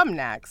us to come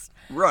next.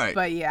 Right.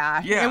 But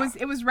yeah.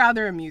 It was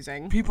rather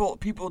amusing. People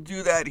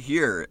do that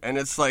here, and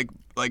it's like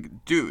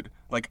dude,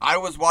 like I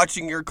was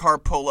watching your car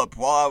pull up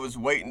while I was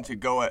waiting to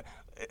go at.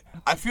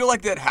 I feel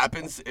like that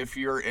happens if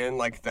you're in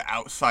like the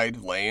outside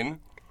lane.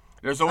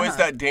 There's always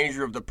that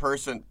danger of the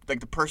person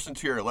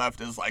to your left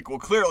is like, well,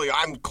 clearly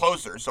I'm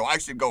closer, so I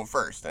should go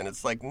first. And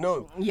it's like,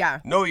 no,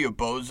 Yeah. no, you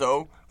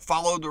bozo.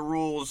 Follow the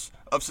rules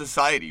of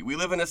society. We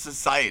live in a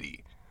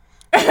society.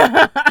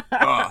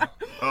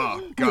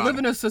 Oh, We God. live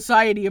in a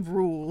society of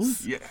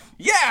rules. Yeah.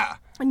 Yeah.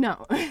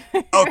 No.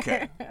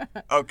 Okay.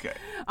 Okay.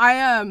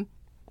 I'm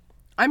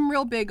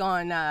real big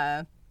on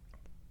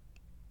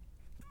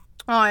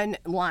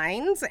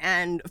lines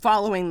and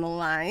following the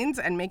lines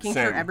and making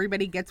sure Same.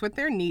 everybody gets what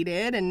they're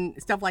needed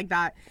and stuff like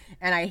that.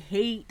 And I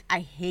hate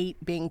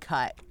being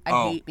cut.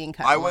 I hate being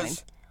cut.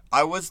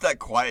 I was that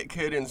quiet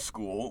kid in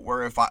school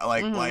where if I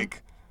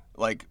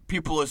like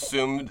people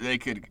assumed they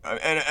could,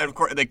 and of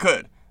course they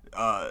could.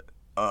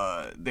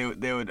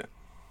 They would.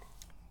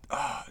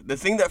 The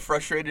thing that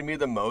frustrated me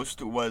the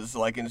most was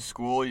like in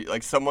school,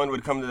 like someone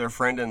would come to their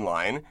friend in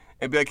line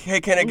and be like, "Hey,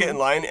 can I get in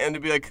line?" And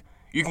they'd be like,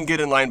 "You can get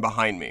in line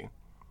behind me,"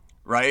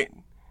 right?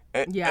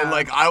 And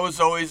like I was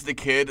always the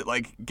kid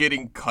like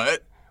getting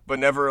cut, but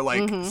never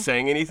like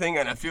saying anything,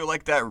 and I feel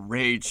like that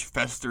rage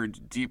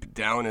festered deep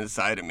down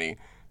inside of me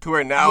to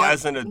where now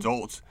as an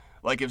adult,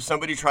 like if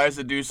somebody tries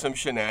to do some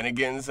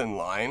shenanigans in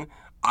line,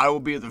 I will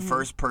be the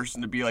first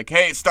person to be like,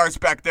 "Hey, it starts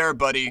back there,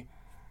 buddy."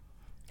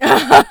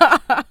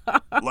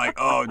 Like,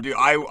 oh, dude,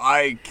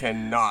 I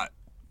cannot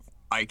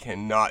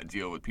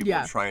deal with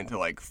people trying to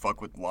like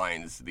fuck with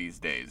lines these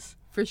days.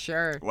 For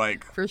sure.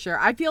 Like, for sure.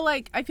 I feel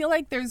like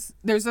there's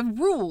a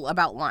rule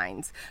about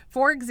lines.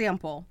 For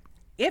example,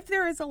 if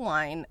there is a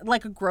line,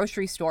 like a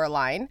grocery store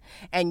line,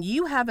 and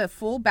you have a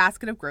full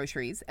basket of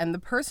groceries and the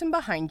person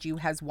behind you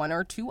has one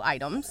or two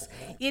items,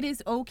 it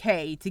is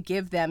okay to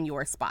give them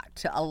your spot,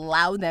 to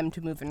allow them to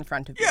move in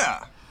front of you.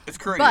 yeah, it's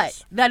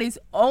courteous. But that is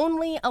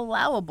only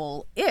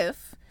allowable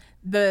if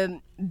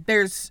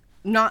there's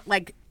not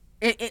like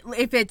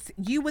if it's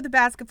you with a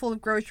basket full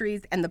of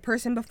groceries and the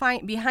person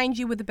behind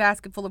you with a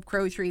basket full of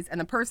groceries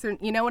and the person,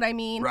 you know what I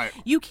mean? Right.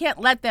 You can't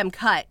let them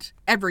cut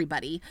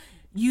everybody.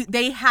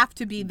 They have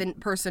to be the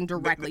person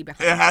directly behind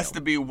you. It has to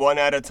be one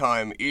at a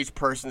time. Each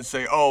person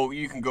say, "Oh,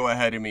 you can go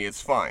ahead of me.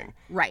 It's fine."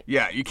 Right.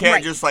 Yeah, you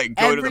can't just like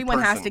go to the person.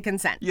 Everyone has to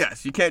consent.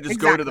 Yes, you can't just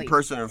go to the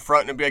person in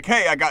front and be like,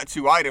 "Hey, I got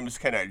 2 items.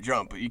 Can I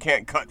jump?" You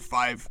can't cut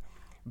 5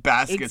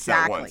 baskets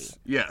at once.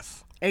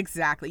 Yes.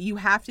 Exactly. You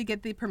have to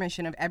get the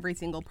permission of every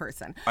single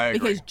person. I agree.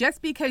 Because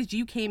just because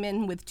you came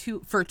in with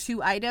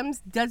 2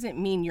 items doesn't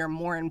mean you're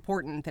more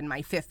important than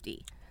my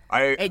 50.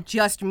 It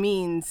just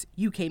means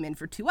you came in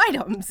for 2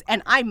 items,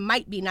 and I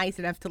might be nice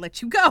enough to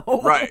let you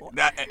go. Right.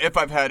 That if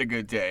I've had a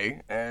good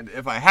day, and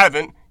if I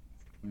haven't,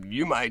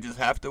 you might just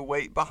have to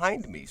wait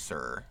behind me,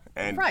 sir.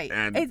 And, right.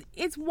 And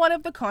it's one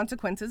of the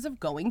consequences of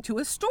going to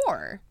a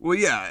store. Well,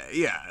 yeah.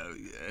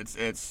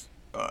 It's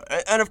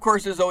and of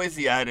course, there's always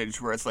the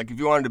adage where it's like, if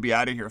you wanted to be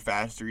out of here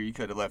faster, you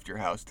could have left your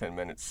house 10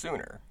 minutes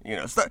sooner. You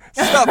know,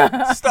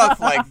 stuff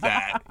like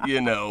that. You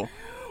know.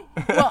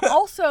 Well,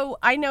 also,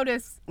 I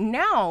notice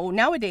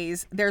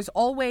nowadays, there's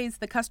always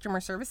the customer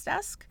service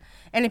desk.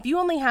 And if you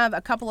only have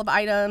a couple of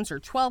items or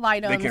 12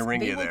 items, they can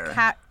ring you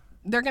there.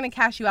 They're going to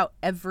cash you out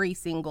every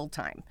single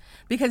time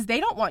because they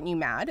don't want you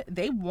mad.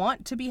 They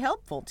want to be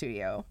helpful to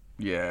you.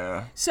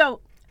 Yeah.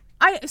 So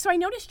I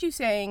noticed you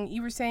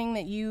were saying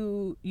that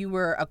you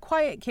were a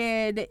quiet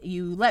kid.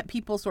 You let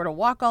people sort of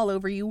walk all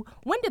over you.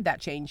 When did that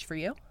change for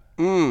you?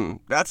 Who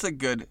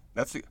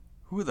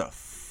the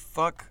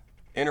fuck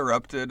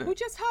interrupted? Who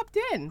just hopped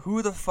in?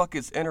 Who the fuck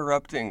is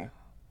interrupting?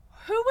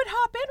 Who would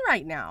hop in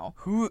right now?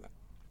 Who?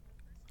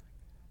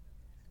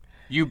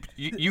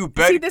 You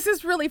bet. See, this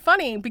is really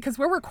funny because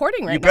we're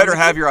recording right now. You better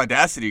have your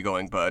audacity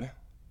going, bud.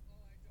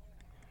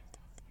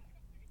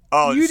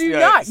 Oh, you do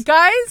not,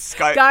 guys.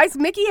 Guys,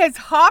 Mickey has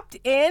hopped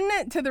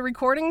in to the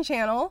recording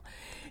channel.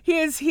 He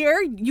is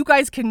here. You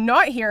guys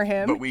cannot hear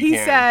him. But he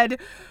said,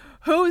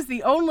 "Who's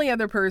the only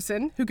other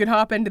person who could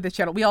hop into the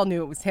channel?" We all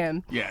knew it was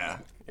him. Yeah.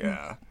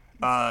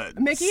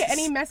 Mickey,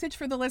 any message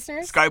for the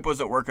listeners? Skype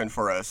wasn't working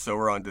for us, so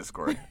we're on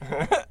Discord.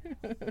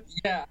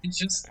 Yeah,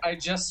 I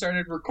just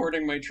started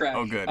recording my track.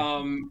 Oh, good.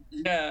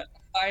 Yeah.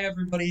 Hi,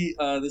 everybody.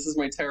 This is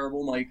my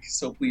terrible mic,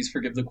 so please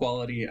forgive the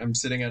quality. I'm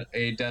sitting at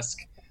a desk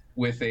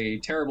with a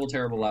terrible,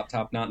 terrible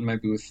laptop, not in my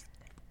booth.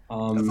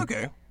 That's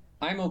okay.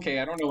 I'm okay.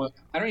 I don't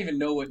even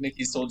know what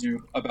Nikki's told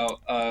you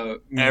about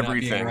me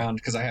everything. Not being around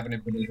because I haven't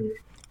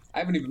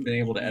even been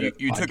able to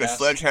edit. You took a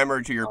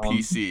sledgehammer to your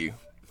PC.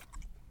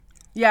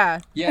 Yeah.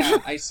 Yeah,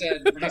 I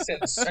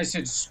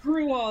said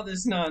screw all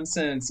this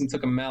nonsense and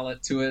took a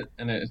mallet to it,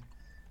 and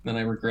then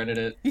I regretted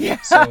it. Yeah.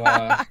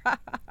 So,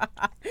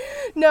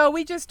 no,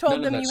 we just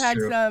told them you had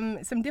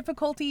true. some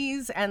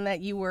difficulties and that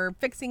you were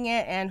fixing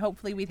it, and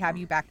hopefully we'd have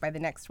you back by the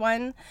next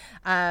one.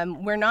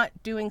 We're not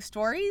doing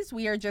stories.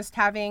 We are just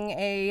having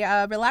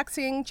a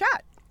relaxing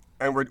chat.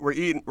 And we're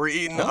eating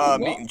meat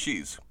and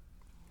cheese.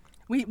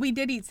 We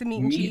did eat some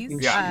meat and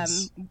cheese. Yeah.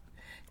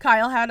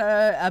 Kyle had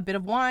a bit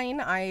of wine.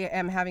 I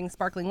am having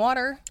sparkling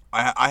water.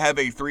 I have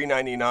a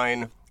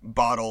 $3.99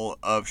 bottle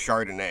of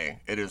Chardonnay.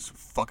 It is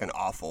fucking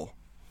awful.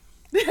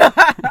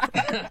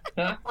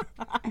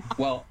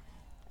 Well,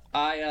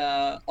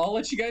 I'll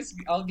let you guys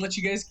keep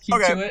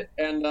to it.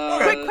 And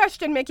quick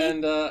question, Mickey.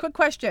 And, quick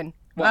question.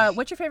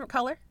 What's your favorite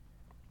color?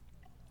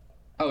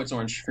 Oh, it's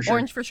orange for sure.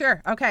 Orange for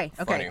sure. Okay.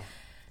 Funny.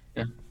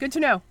 Yeah. Good to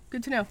know.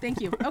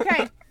 Thank you.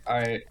 Okay.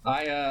 I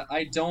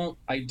don't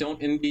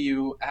envy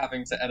you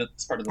having to edit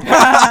this part of the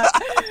podcast.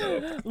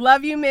 So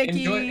Love you,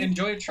 Mickey.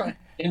 enjoy trying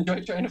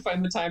to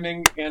find the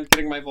timing and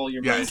getting my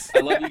volume Yes.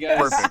 right. I love you guys.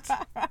 Perfect.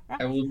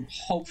 I will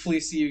hopefully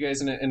see you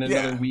guys in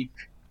another week.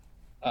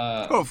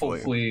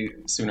 Hopefully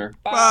sooner.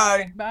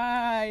 Bye.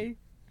 Bye.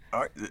 All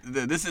right.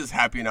 This is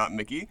Happy Not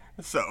Mickey.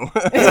 So.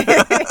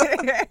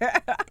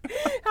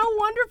 How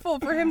wonderful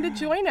for him to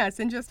join us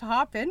and just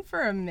hop in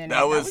for a minute.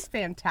 That was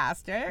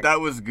fantastic. That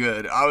was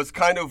good. I was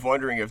kind of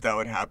wondering if that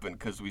would happen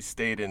because we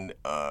stayed in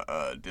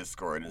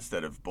Discord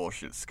instead of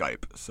bullshit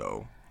Skype.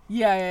 So.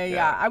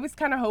 Yeah. I was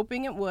kind of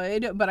hoping it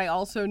would, but I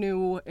also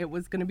knew it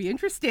was going to be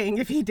interesting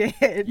if he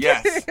did.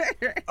 Yes.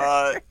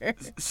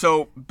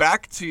 So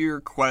back to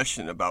your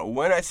question about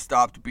when I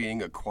stopped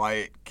being a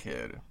quiet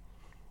kid.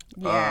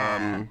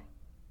 Yeah.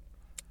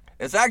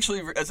 It's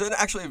actually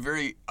a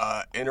very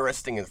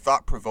interesting and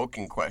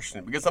thought-provoking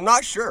question because I'm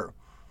not sure.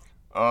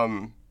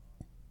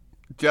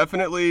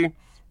 Definitely,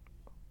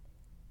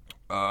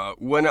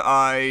 when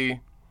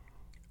I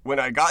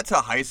got to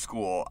high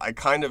school, I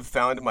kind of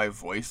found my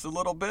voice a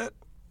little bit.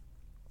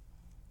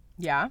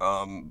 Yeah.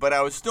 But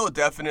I was still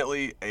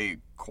definitely a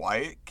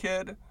quiet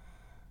kid.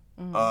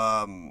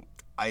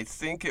 I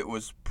think it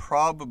was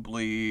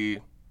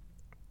probably,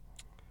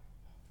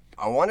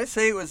 I want to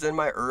say it was in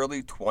my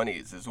early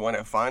 20s is when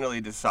I finally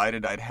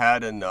decided I'd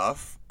had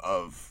enough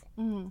of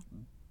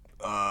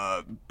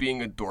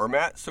being a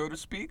doormat, so to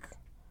speak.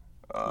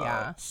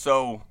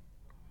 So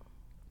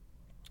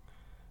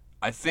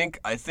I think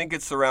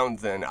it's around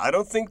then. I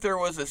don't think there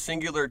was a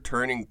singular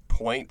turning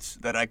point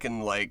that I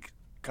can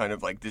kind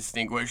of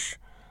distinguish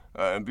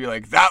and be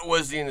like, that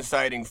was the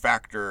inciting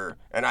factor,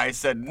 and I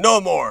said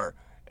no more.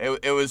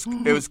 It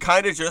was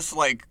kind of just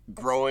like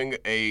growing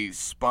a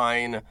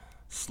spine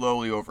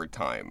slowly over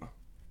time.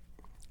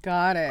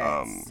 Got it.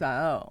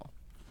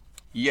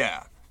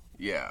 Yeah.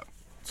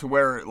 To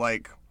where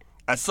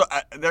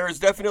there was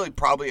definitely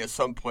probably at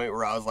some point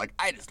where I was like,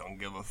 I just don't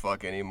give a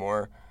fuck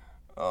anymore.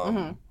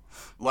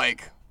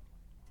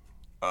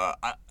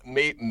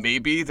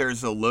 Maybe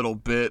there's a little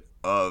bit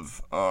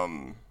of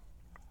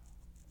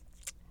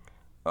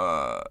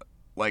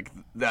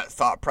that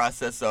thought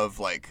process of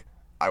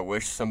I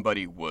wish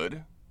somebody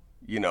would,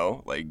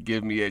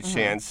 give me a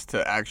chance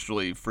to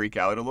actually freak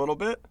out a little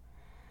bit.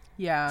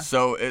 Yeah.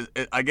 So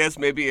I guess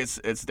maybe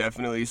it's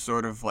definitely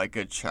sort of like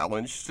a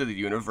challenge to the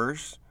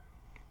universe.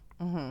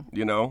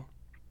 Yeah.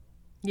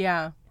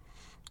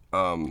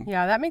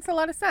 Yeah, that makes a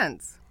lot of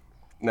sense.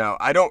 Now,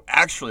 I don't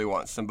actually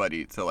want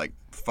somebody to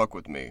fuck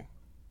with me,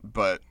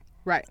 but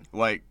right.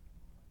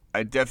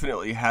 I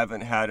definitely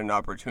haven't had an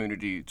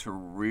opportunity to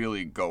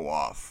really go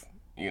off,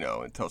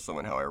 and tell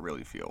someone how I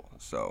really feel.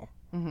 So,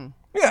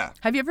 yeah.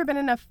 Have you ever been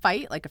in a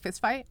fight, like a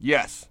fist fight?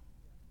 Yes.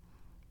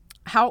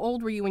 How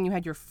old were you when you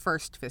had your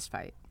first fist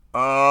fight?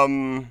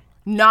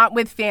 Not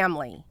with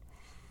family.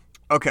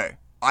 Okay.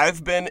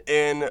 I've been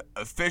in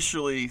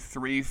officially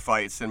 3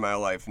 fights in my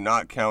life,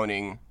 not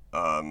counting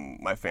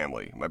my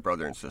family, my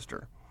brother and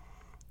sister.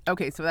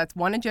 Okay, so that's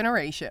one a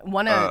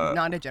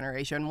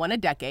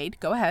decade.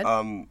 Go ahead.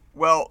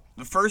 Well,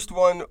 the first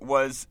one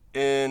was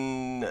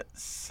in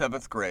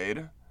 7th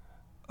grade.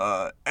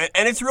 And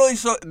it's really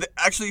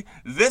actually,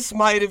 this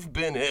might have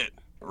been it,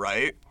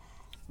 right?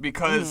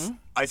 Because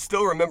I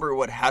still remember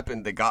what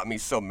happened that got me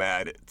so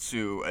mad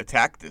to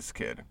attack this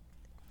kid.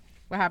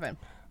 What happened?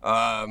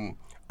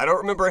 I don't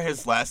remember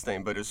his last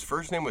name, but his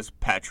first name was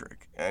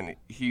Patrick, and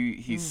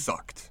he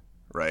sucked,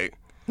 right?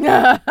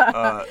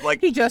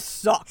 He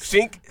just sucks.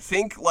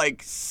 Think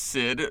like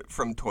Sid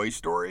from Toy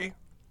Story.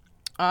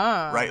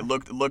 Right?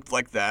 Looked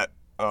like that.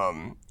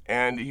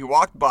 And he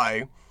walked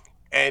by,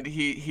 and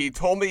he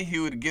told me he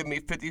would give me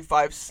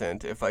 55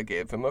 cents if I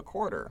gave him a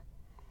quarter.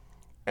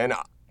 And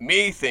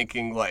me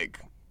thinking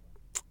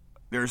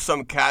there's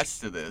some catch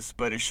to this,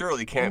 but it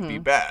surely can't be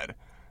bad.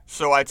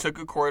 So I took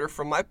a quarter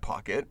from my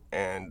pocket,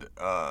 and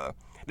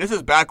this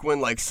is back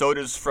when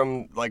sodas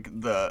from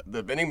the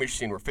vending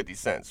machine were 50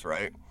 cents,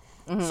 right?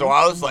 So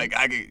I was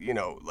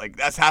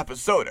that's half a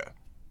soda.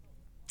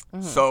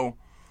 So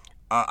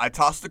I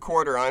tossed the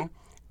quarter on,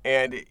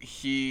 and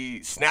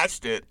he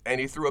snatched it,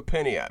 and he threw a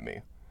penny at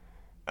me.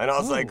 And I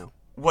was like,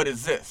 what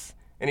is this?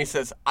 And he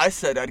says, I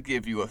said I'd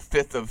give you a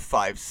fifth of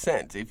 5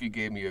 cents if you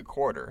gave me a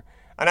quarter.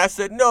 And I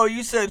said, no,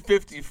 you said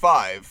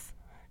 55.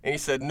 And he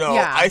said, no,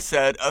 I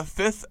said a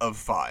fifth of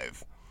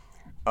 5.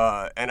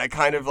 And I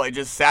kind of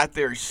just sat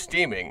there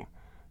steaming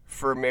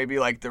for maybe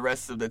the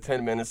rest of the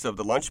 10 minutes of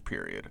the lunch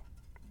period.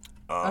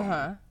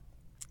 And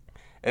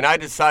I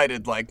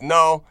decided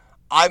no,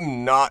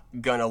 I'm not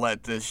gonna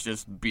let this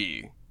just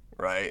be,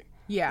 right?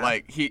 Yeah.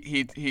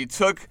 He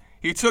took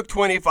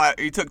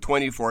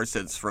 24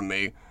 cents from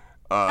me.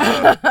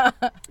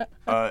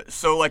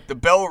 So the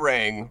bell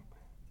rang,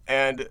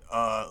 and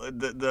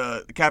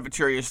the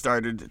cafeteria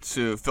started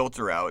to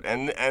filter out,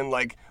 and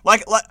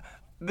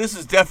this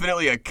is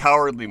definitely a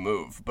cowardly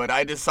move, but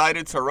I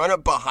decided to run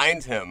up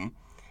behind him,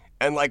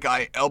 and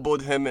I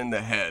elbowed him in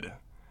the head.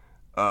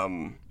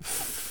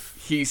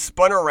 he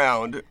spun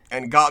around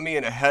and got me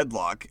in a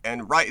headlock.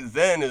 And right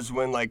then is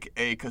when like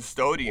a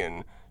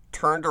custodian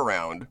turned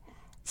around,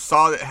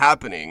 saw it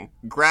happening,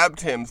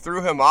 grabbed him,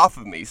 threw him off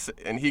of me,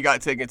 and he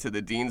got taken to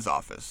the dean's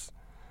office.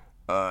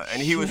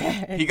 And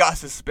he got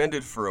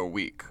suspended for a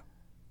week.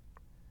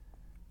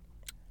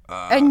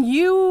 And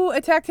you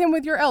attacked him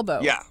with your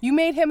elbow. Yeah. You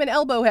made him an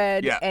elbow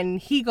head, Yeah. and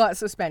he got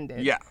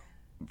suspended. Yeah.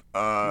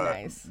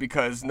 Nice.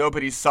 Because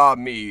nobody saw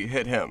me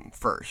hit him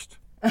first.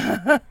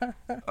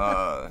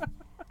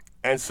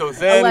 And so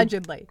then...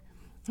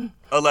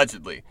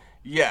 Allegedly.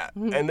 Yeah.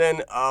 Mm-hmm. And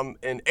then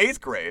in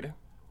 8th grade,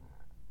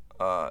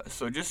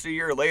 so just a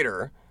year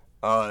later,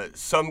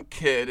 some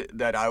kid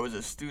that I was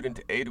a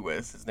student aide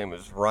with, his name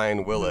was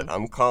Ryan Willett.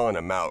 I'm calling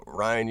him out.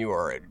 Ryan, you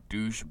are a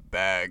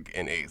douchebag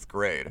in 8th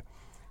grade.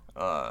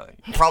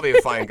 Probably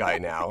a fine guy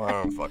now. I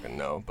don't fucking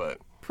know, but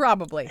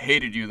Probably.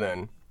 hated you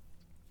then.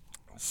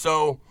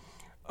 So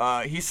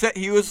he said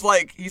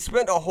he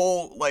spent a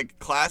whole like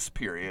class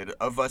period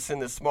of us in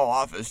this small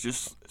office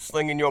just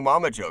slinging your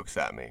mama jokes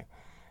at me.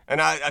 And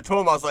I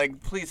told him, I was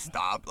like, please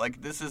stop.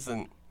 Like, this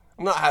isn't,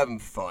 I'm not having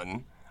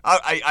fun.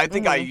 I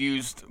think I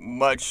used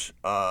much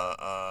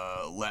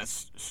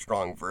less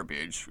strong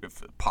verbiage,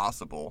 if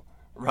possible,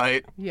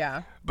 right?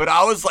 Yeah. But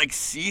I was like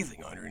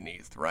seething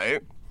underneath,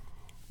 right?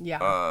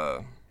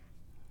 Yeah.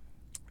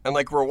 And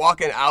like we're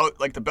walking out,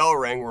 like the bell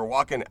rang, we're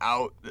walking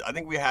out. I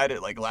think we had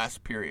it like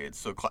last period,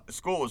 so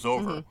school was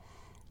over.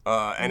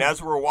 And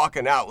as we're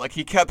walking out, like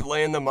he kept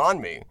laying them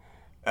on me.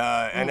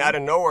 And out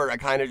of nowhere, I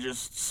kind of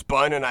just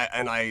spun, and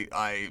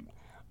I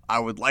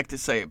would like to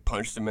say it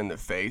punched him in the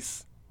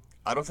face.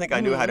 I don't think I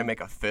knew how to make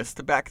a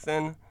fist back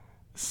then,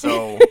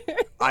 so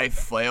I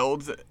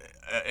flailed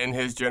in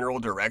his general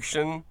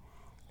direction.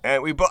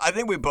 And I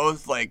think we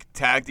both like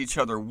tagged each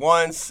other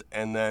once,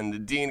 and then the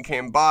dean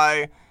came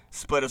by,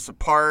 split us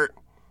apart.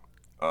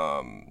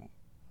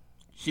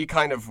 He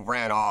kind of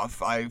ran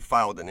off. I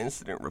filed an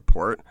incident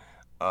report,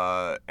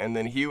 and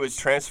then he was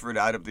transferred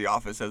out of the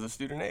office as a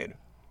student aide.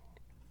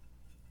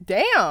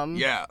 Damn.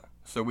 Yeah,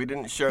 so we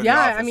didn't share the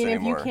office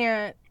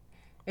anymore.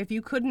 If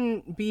you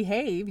couldn't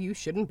behave, you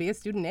shouldn't be a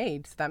student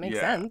aide. So that makes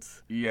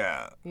sense.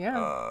 Yeah.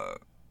 Yeah.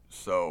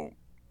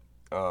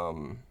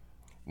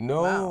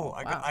 No, Wow.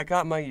 I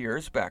got my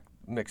years back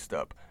mixed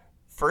up.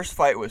 First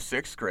fight was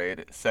 6th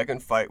grade.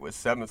 Second fight was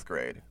 7th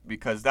grade,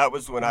 because that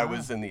was when I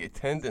was in the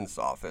attendance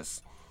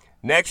office.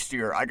 Next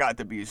year, I got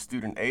to be a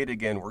student aide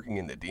again, working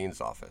in the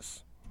dean's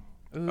office.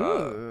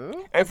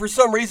 Ooh. And for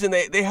some reason,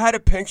 they had a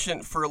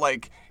penchant for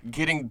like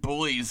getting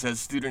bullies as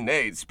student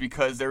aides,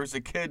 because there was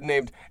a kid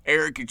named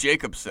Eric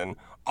Jacobson,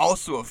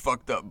 also a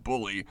fucked up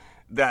bully,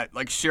 that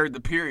like shared the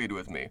period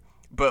with me.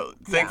 But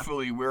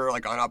thankfully, we were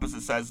like on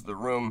opposite sides of the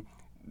room,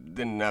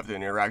 didn't have to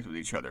interact with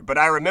each other. But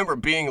I remember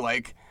being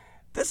like,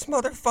 this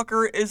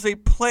motherfucker is a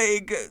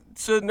plague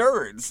to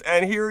nerds,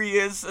 and here he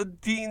is, a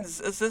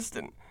dean's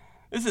assistant.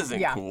 This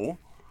isn't cool.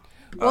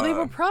 Well, they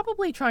were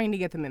probably trying to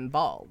get them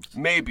involved.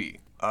 Maybe.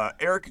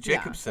 Eric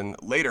Jacobson,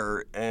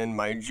 later in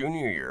my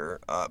junior year,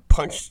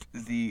 punched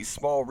the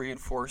small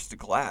reinforced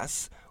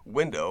glass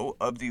window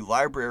of the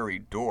library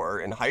door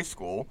in high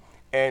school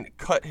and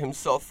cut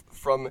himself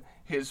from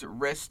his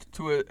wrist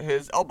to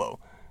his elbow.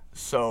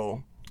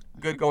 So,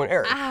 good going,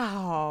 Eric.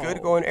 Ow.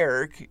 Good going,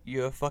 Eric,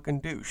 you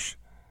fucking douche.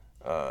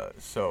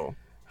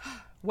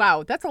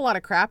 Wow, that's a lot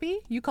of crappy.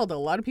 You called a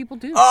lot of people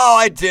douche. Oh,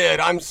 I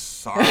did. I'm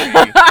sorry.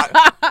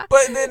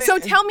 So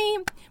tell me,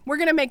 we're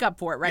going to make up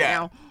for it right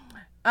now.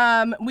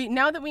 Now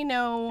that we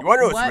know, you want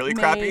to know what's really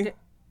crappy?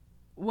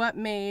 What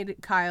made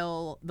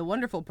Kyle the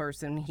wonderful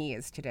person he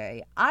is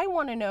today? I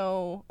want to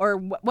know, or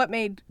what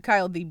made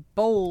Kyle the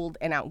bold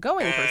and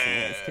outgoing person he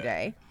is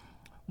today?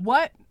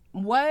 What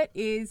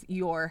is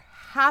your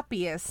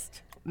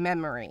happiest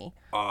memory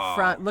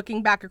from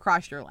looking back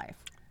across your life?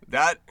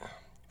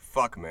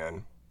 Fuck,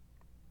 man.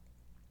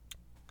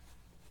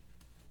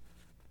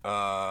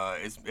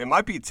 It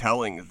might be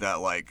telling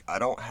that like I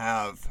don't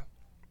have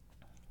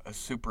a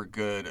super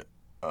good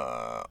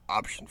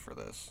option for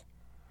this.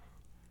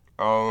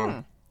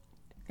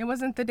 It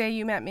wasn't the day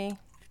you met me.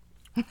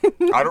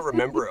 I don't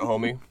remember it,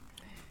 homie.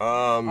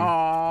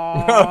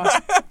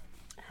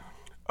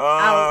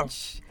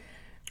 Ouch.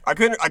 I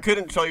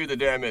couldn't tell you the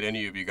day I met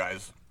any of you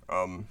guys.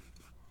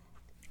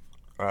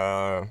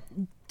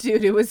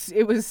 Dude, it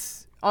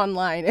was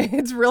online.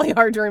 It's really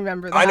hard to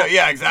remember that. I know,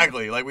 yeah,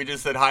 exactly. Like we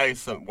just said hi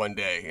one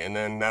day, and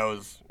then that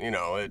was,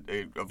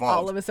 it evolved.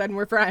 All of a sudden,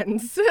 we're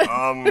friends.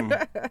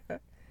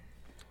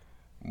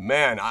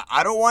 Man,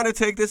 I don't want to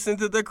take this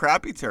into the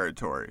crappy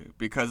territory,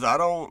 because I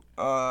don't.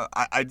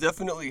 I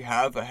definitely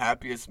have a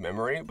happiest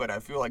memory, but I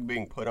feel like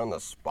being put on the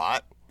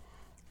spot.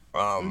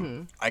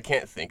 I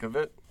can't think of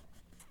it.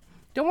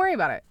 Don't worry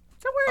about it.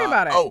 Don't worry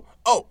about it.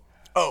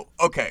 Oh,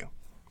 okay.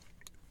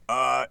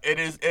 It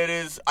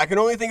is. I can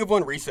only think of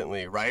one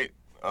recently, right?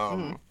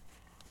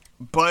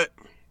 But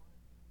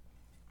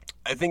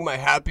I think my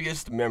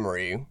happiest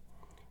memory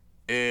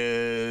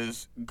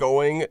is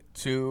going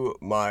to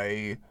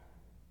my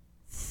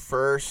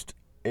first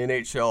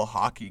NHL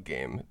hockey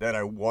game that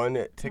I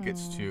won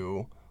tickets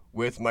to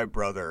with my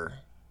brother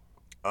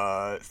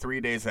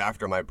 3 days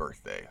after my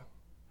birthday.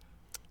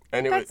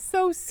 And That's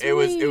so sweet.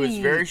 It was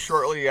very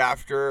shortly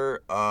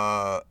after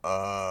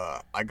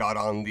I got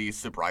on the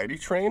sobriety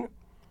train.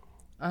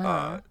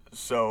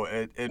 So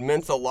it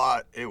meant a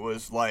lot. It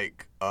was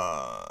like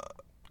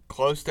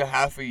close to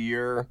half a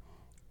year.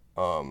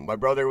 My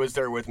brother was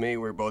there with me. We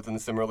were both in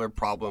similar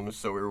problems,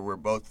 so we were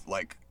both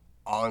like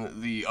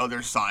on the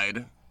other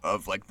side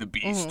of like the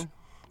beast.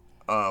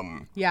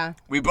 Yeah.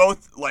 We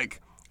both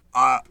like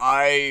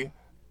I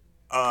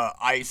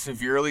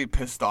severely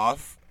pissed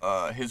off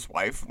his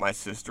wife, my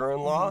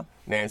sister-in-law,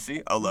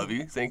 Nancy. I love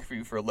you. Thank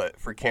you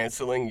for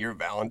canceling your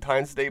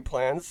Valentine's Day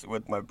plans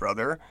with my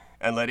brother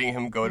and letting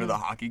him go to the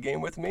hockey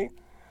game with me.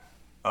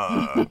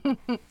 And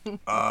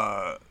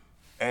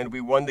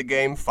we won the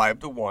game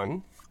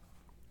 5-1.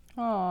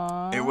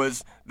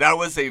 Aww. That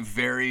was a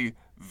very,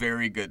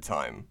 very good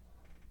time.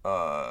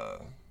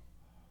 That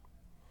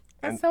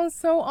sounds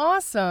so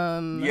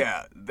awesome.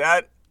 Yeah,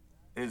 that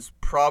is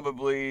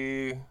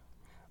probably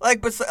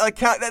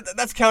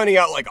that's counting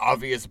out like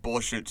obvious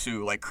bullshit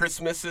too. Like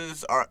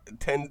Christmases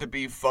tend to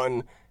be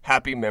fun,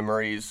 happy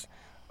memories.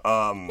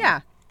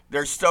 Yeah.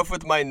 There's stuff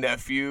with my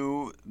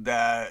nephew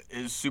that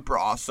is super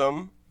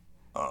awesome.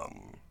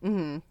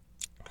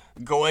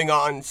 Going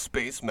on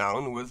Space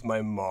Mountain with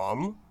my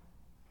mom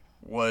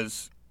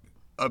was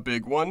a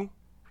big one.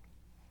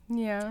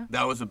 Yeah.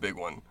 That was a big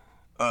one.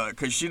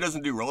 Because she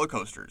doesn't do roller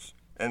coasters.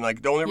 And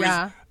like the only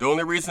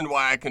reason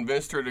why I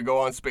convinced her to go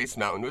on Space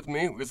Mountain with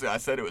me was I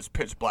said it was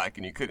pitch black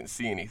and you couldn't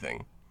see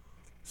anything.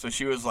 So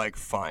she was like,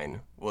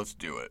 "Fine, let's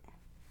do it."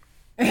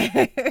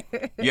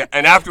 Yeah,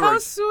 and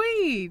afterwards, How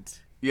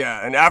sweet.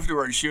 yeah, and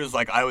afterwards she was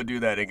like, "I would do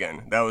that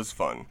again. That was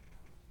fun."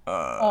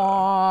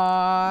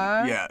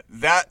 Aww. Yeah,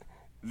 that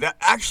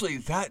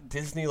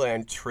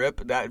Disneyland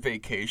trip, that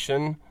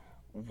vacation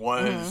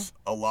was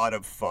a lot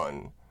of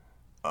fun.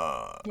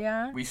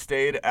 Yeah. We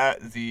stayed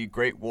at the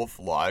Great Wolf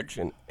Lodge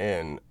in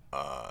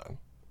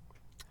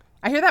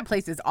I hear that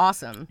place is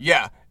awesome.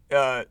 yeah,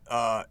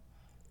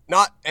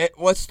 not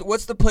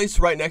what's the place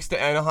right next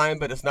to Anaheim,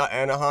 but it's not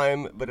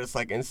Anaheim, but it's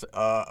like it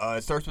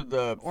starts with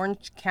the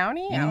Orange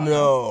County? I don't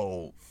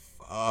know.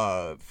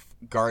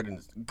 Garden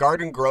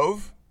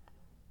Grove.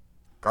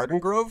 Garden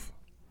Grove?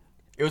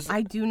 It was.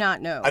 I do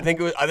not know. I think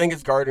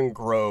it's Garden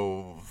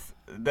Grove.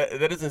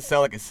 That doesn't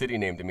sound like a city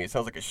name to me. It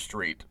sounds like a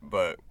street,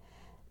 but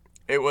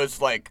it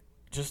was like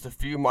just a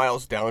few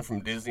miles down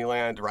from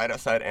Disneyland, right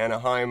outside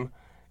Anaheim.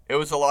 It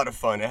was a lot of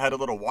fun. It had a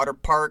little water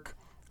park.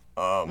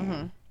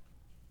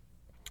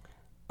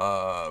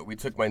 We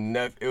took my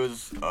nephew. It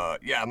was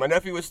my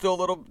nephew was still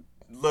little.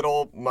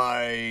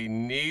 My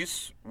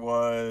niece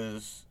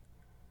was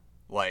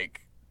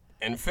like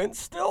infant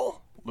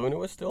still. Luna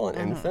was still an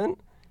infant.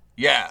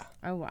 Yeah.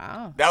 Oh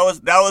wow. That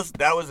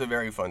was a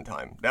very fun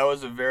time. That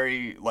was a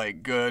very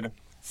like good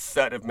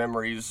set of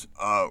memories.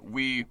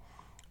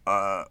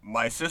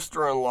 My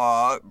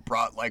sister-in-law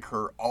brought like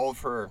all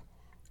of her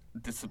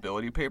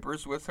disability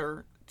papers with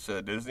her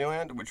to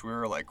Disneyland, which we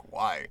were like,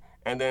 why?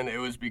 And then it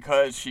was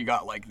because she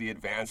got like the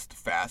advanced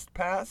fast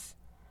pass,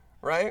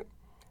 right?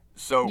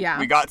 So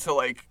we got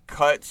to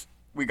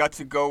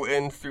go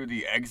in through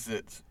the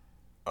exit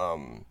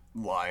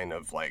line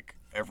of like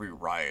every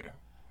ride.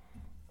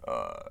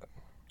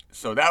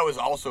 So that was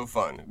also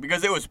fun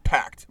because it was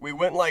packed. We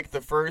went like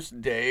the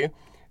first day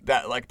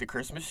that like the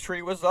Christmas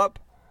tree was up.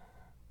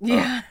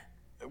 Yeah.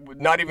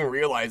 Not even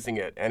realizing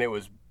it, and it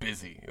was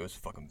busy. It was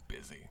fucking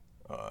busy.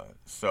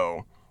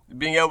 So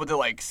being able to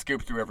like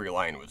skip through every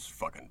line was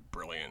fucking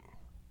brilliant.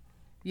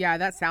 Yeah,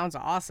 that sounds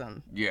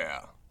awesome.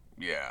 Yeah.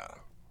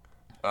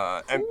 Cool.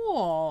 And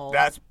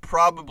that's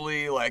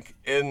probably like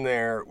in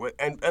there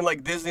and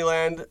like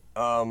Disneyland.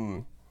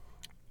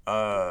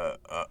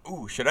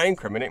 Should I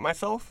incriminate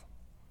myself?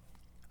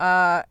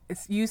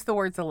 Use the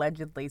words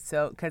allegedly,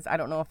 so because I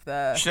don't know if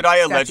the Should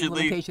I statute of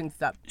limitations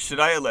stuff. Should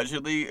I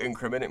allegedly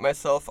incriminate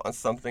myself on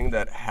something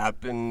that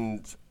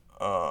happened?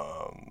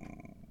 How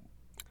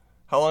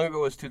long ago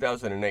was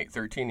 2008?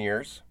 13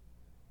 years.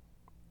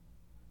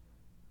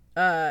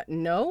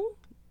 No.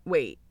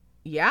 Wait.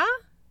 Yeah.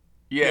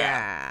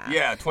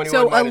 Yeah. 21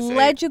 So minus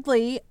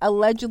 8.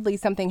 allegedly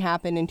something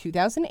happened in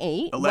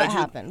 2008. What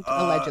happened?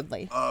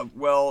 Allegedly.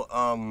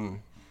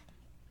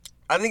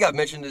 I think I've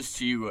mentioned this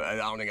to you. I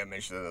don't think I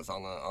mentioned this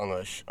on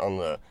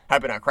the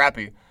Happy Not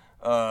Crappy.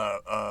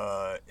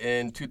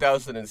 In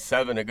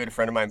 2007, a good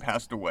friend of mine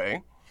passed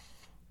away.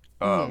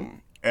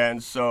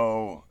 And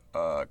so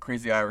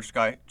crazy Irish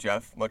guy,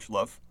 Jeff, much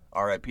love,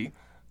 R.I.P.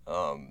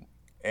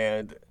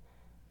 And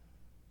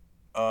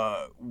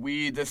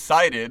we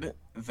decided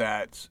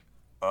that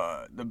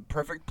the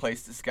perfect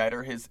place to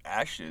scatter his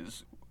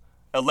ashes,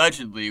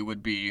 allegedly,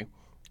 would be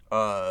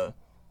the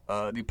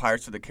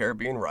Pirates of the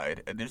Caribbean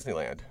ride at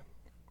Disneyland.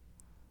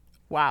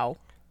 Wow.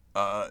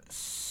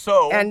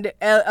 And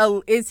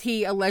is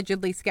he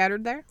allegedly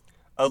scattered there?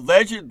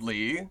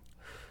 Allegedly,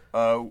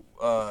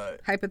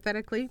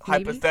 hypothetically,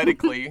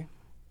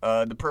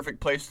 the perfect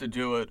place to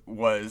do it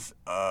was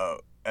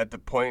at the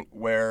point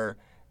where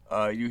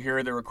you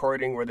hear the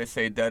recording where they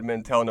say "Dead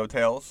men tell no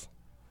tales."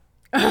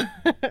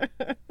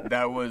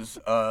 That was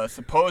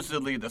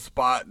supposedly the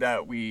spot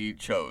that we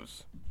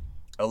chose,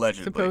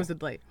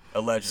 allegedly.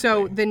 Allegedly.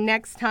 So the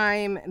next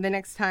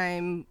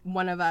time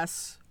one of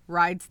us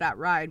rides that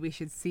ride, we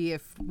should see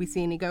if we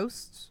see any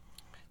ghosts.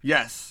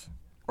 Yes,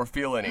 or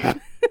feel any.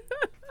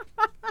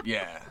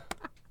 Yeah.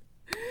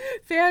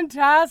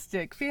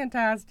 Fantastic.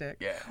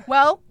 Yeah.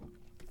 Well,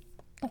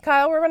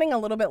 Kyle, we're running a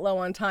little bit low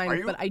on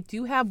time, but I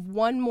do have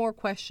one more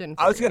question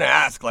for I was you. going to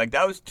ask, like,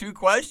 that was 2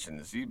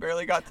 questions. You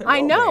barely got to know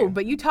I know, me.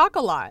 but you talk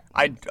a lot.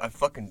 I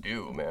fucking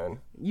do, man.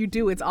 You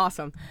do. It's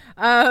awesome.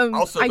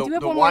 Also, I do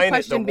have one more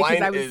question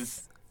because I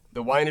was...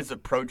 The wine is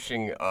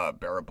approaching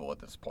bearable at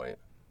this point.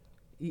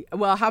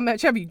 Well, how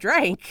much have you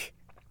drank?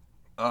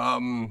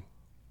 Almost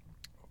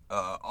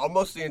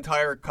the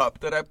entire cup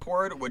that I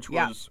poured, which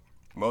was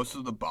most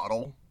of the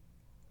bottle.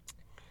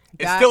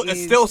 It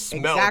still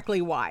smells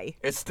exactly why.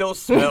 It still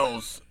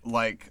smells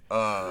like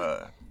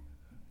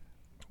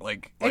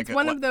it's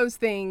one of those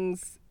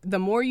things. The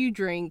more you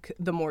drink,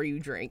 the more you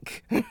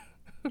drink.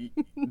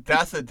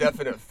 That's a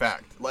definite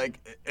fact. Like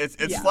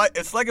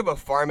it's like if a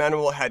farm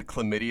animal had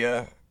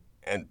chlamydia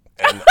and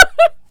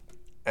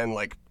and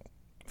like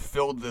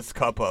filled this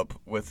cup up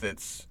with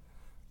its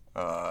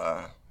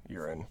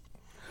urine.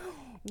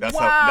 That's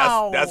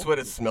that's what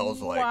it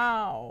smells like.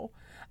 Wow.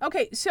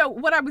 Okay, so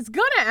what I was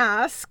gonna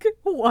ask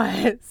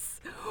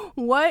was,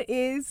 what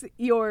is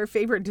your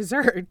favorite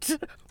dessert?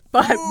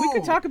 But we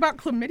could talk about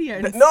chlamydia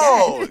instead.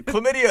 No,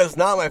 chlamydia is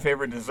not my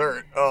favorite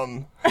dessert.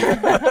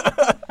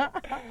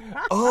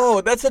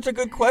 Oh, that's such a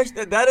good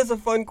question. That is a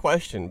fun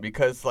question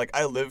because, like,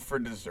 I live for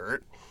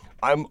dessert.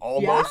 I'm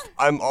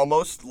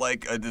almost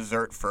like a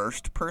dessert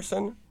first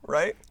person,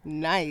 right?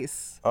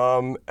 Nice.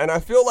 And I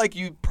feel like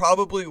you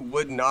probably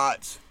would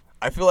not.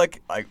 I feel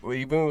like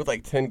even with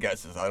like 10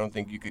 guesses, I don't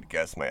think you could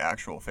guess my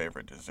actual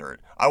favorite dessert.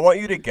 I want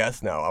you to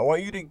guess now. I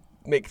want you to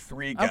make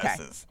 3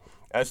 guesses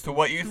as to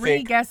what you think.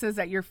 3 guesses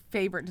at your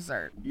favorite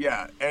dessert.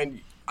 Yeah,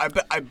 and I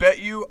bet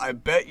you,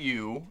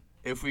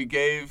 if we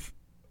gave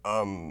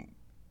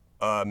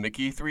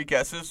Mickey 3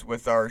 guesses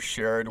with our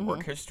shared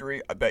work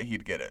history, I bet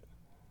he'd get it.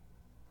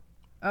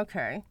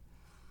 Okay.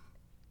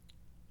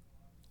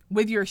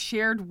 With your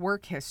shared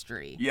work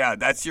history. Yeah,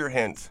 that's your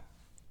hint.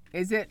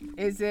 Is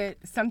it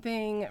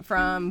something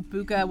from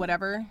Buca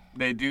whatever?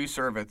 They do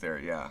serve it there,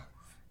 yeah.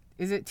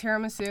 Is it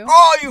tiramisu?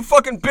 Oh, you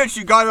fucking bitch!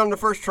 You got it on the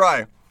first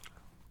try.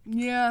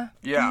 Yeah.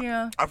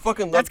 I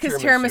fucking love That's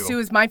because tiramisu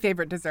is my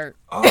favorite dessert.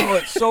 Oh,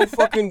 it's so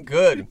fucking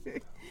good.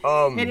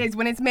 It is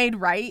when it's made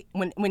right.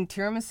 When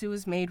tiramisu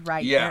is made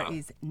right, there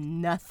is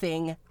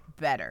nothing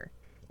better.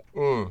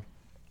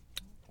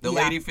 The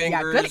lady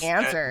fingers. Yeah, good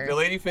answer. The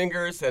lady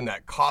fingers and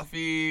that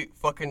coffee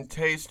fucking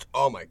taste.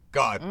 Oh my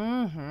god.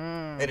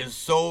 It is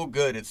so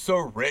good. It's so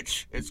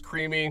rich. It's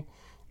creamy.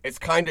 It's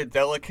kind of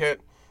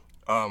delicate.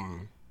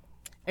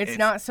 It's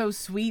not so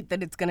sweet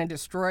that it's gonna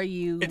destroy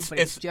you. But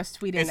it's just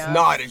sweet enough. It's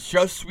not. It's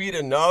just sweet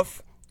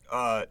enough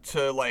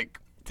to like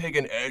take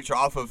an edge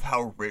off of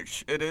how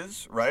rich it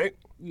is, right?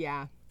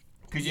 Yeah.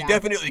 Because you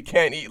definitely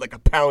can't eat like a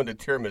pound of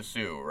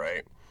tiramisu,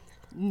 right?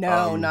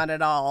 No, not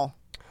at all.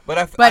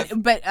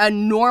 But a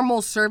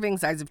normal serving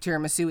size of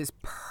tiramisu is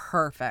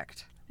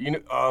perfect. You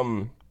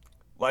know,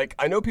 like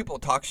I know people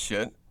talk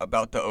shit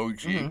about the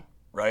OG,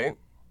 right?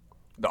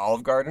 The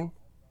Olive Garden.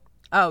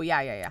 Oh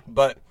yeah.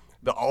 But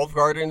the Olive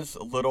Garden's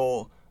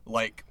little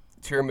like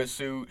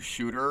tiramisu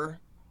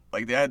shooter,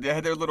 like they had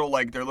their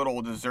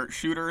little dessert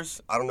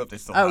shooters. I don't know if they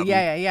still have them.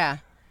 Yeah.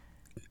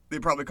 They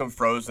probably come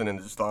frozen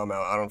and just thaw them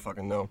out. I don't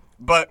fucking know.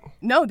 But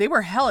no, they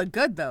were hella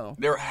good though.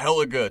 They were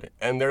hella good,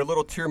 and their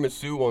little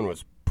tiramisu one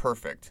was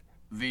perfect.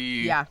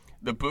 The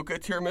Buca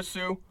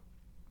tiramisu,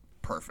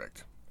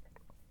 perfect.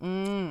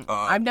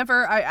 I've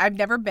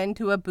never been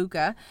to a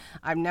Buca.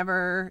 I've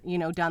never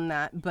done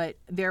that. But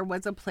there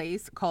was a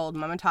place called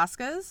Mama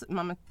Tosca's,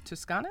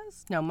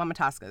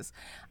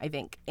 I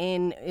think,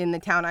 in the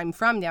town I'm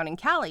from, down in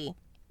Cali.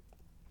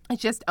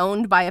 It's just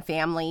owned by a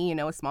family,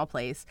 a small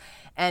place,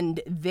 and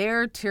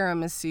their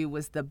tiramisu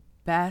was the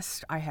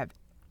best I have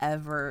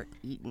ever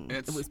eaten.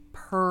 It was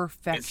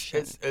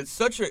perfection. It's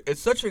such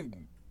a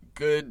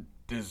good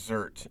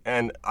dessert,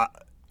 and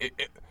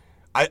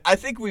I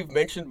think we've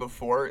mentioned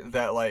before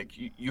that like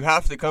you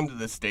have to come to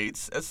the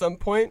States at some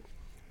point.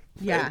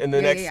 In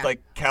the next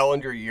like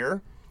calendar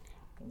year.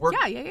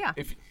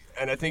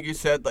 And I think you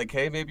said like,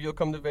 hey, maybe you'll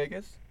come to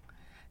Vegas.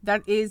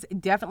 That is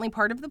definitely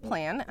part of the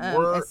plan.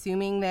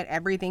 Assuming that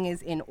everything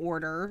is in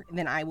order,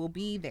 then I will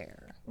be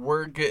there.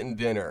 We're getting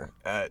dinner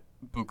at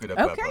Buca de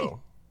Beppo. Okay.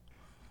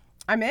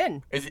 I'm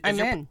in.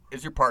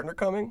 Is your partner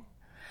coming?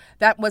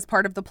 That was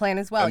part of the plan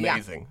as well.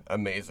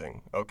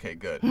 Amazing. Okay,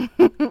 good.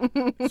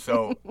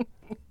 so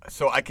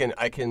I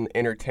can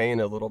entertain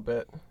a little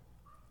bit.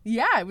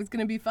 Yeah, it was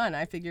gonna be fun.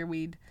 I figure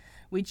we'd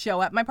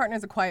show up. My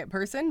partner's a quiet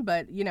person,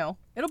 but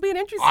it'll be an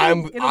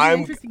interesting.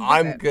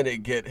 I'm gonna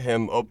get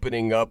him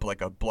opening up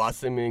like a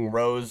blossoming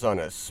rose on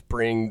a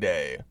spring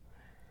day.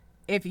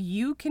 If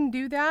you can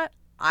do that,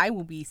 I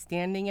will be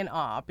standing in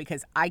awe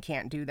because I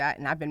can't do that,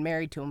 and I've been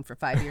married to him for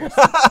 5 years.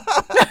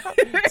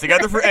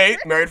 Together for 8,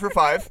 married for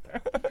 5.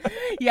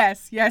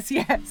 Yes.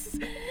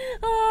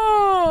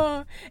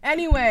 Oh,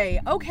 anyway,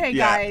 okay,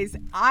 guys.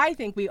 I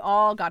think we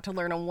all got to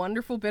learn a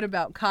wonderful bit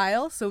about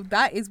Kyle. So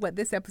that is what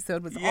this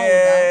episode was all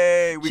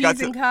about.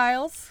 Cheese and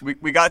Kyle's.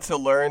 We got to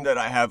learn that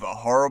I have a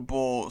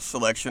horrible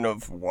selection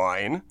of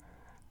wine.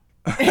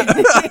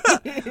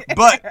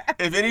 But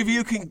if any of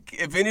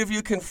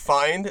you can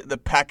find the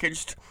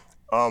packaged,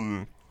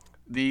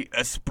 the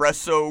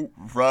espresso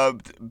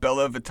rubbed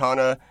Bella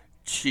Vitana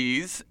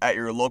cheese at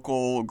your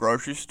local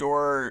grocery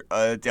store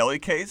deli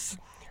case,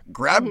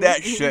 grab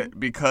that shit,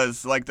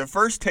 because like the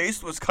first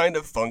taste was kind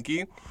of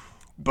funky,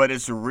 but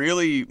it's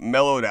really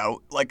mellowed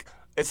out. Like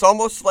it's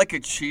almost like a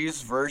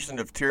cheese version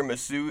of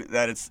tiramisu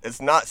that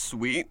it's not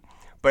sweet,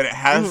 but it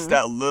has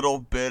that little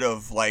bit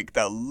of like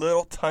that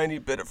little tiny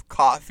bit of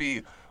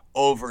coffee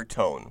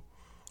overtone.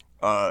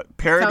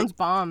 Sounds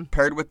bomb.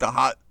 Paired with the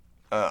hot.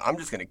 I'm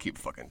just gonna keep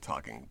fucking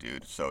talking,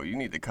 dude. So you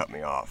need to cut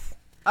me off.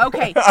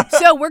 Okay,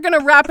 so we're going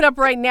to wrap it up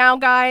right now,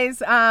 guys.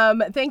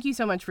 Thank you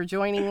so much for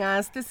joining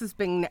us. This has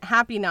been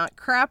Happy Not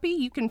Crappy.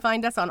 You can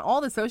find us on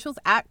all the socials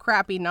at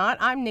Crappy Not.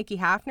 I'm Nikki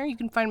Hafner. You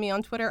can find me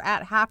on Twitter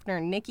at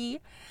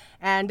HafnerNikki.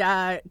 And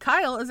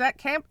Kyle is at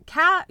Camp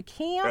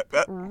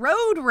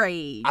Road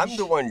Rage. I'm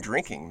the one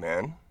drinking,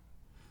 man.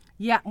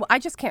 Yeah, well, I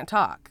just can't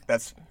talk.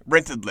 That's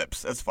rented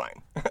lips. That's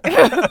fine.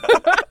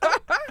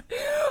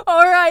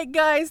 All right,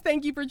 guys.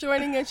 Thank you for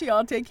joining us.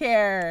 Y'all take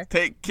care.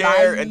 Take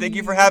care, Bye. and thank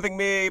you for having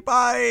me.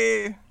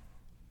 Bye.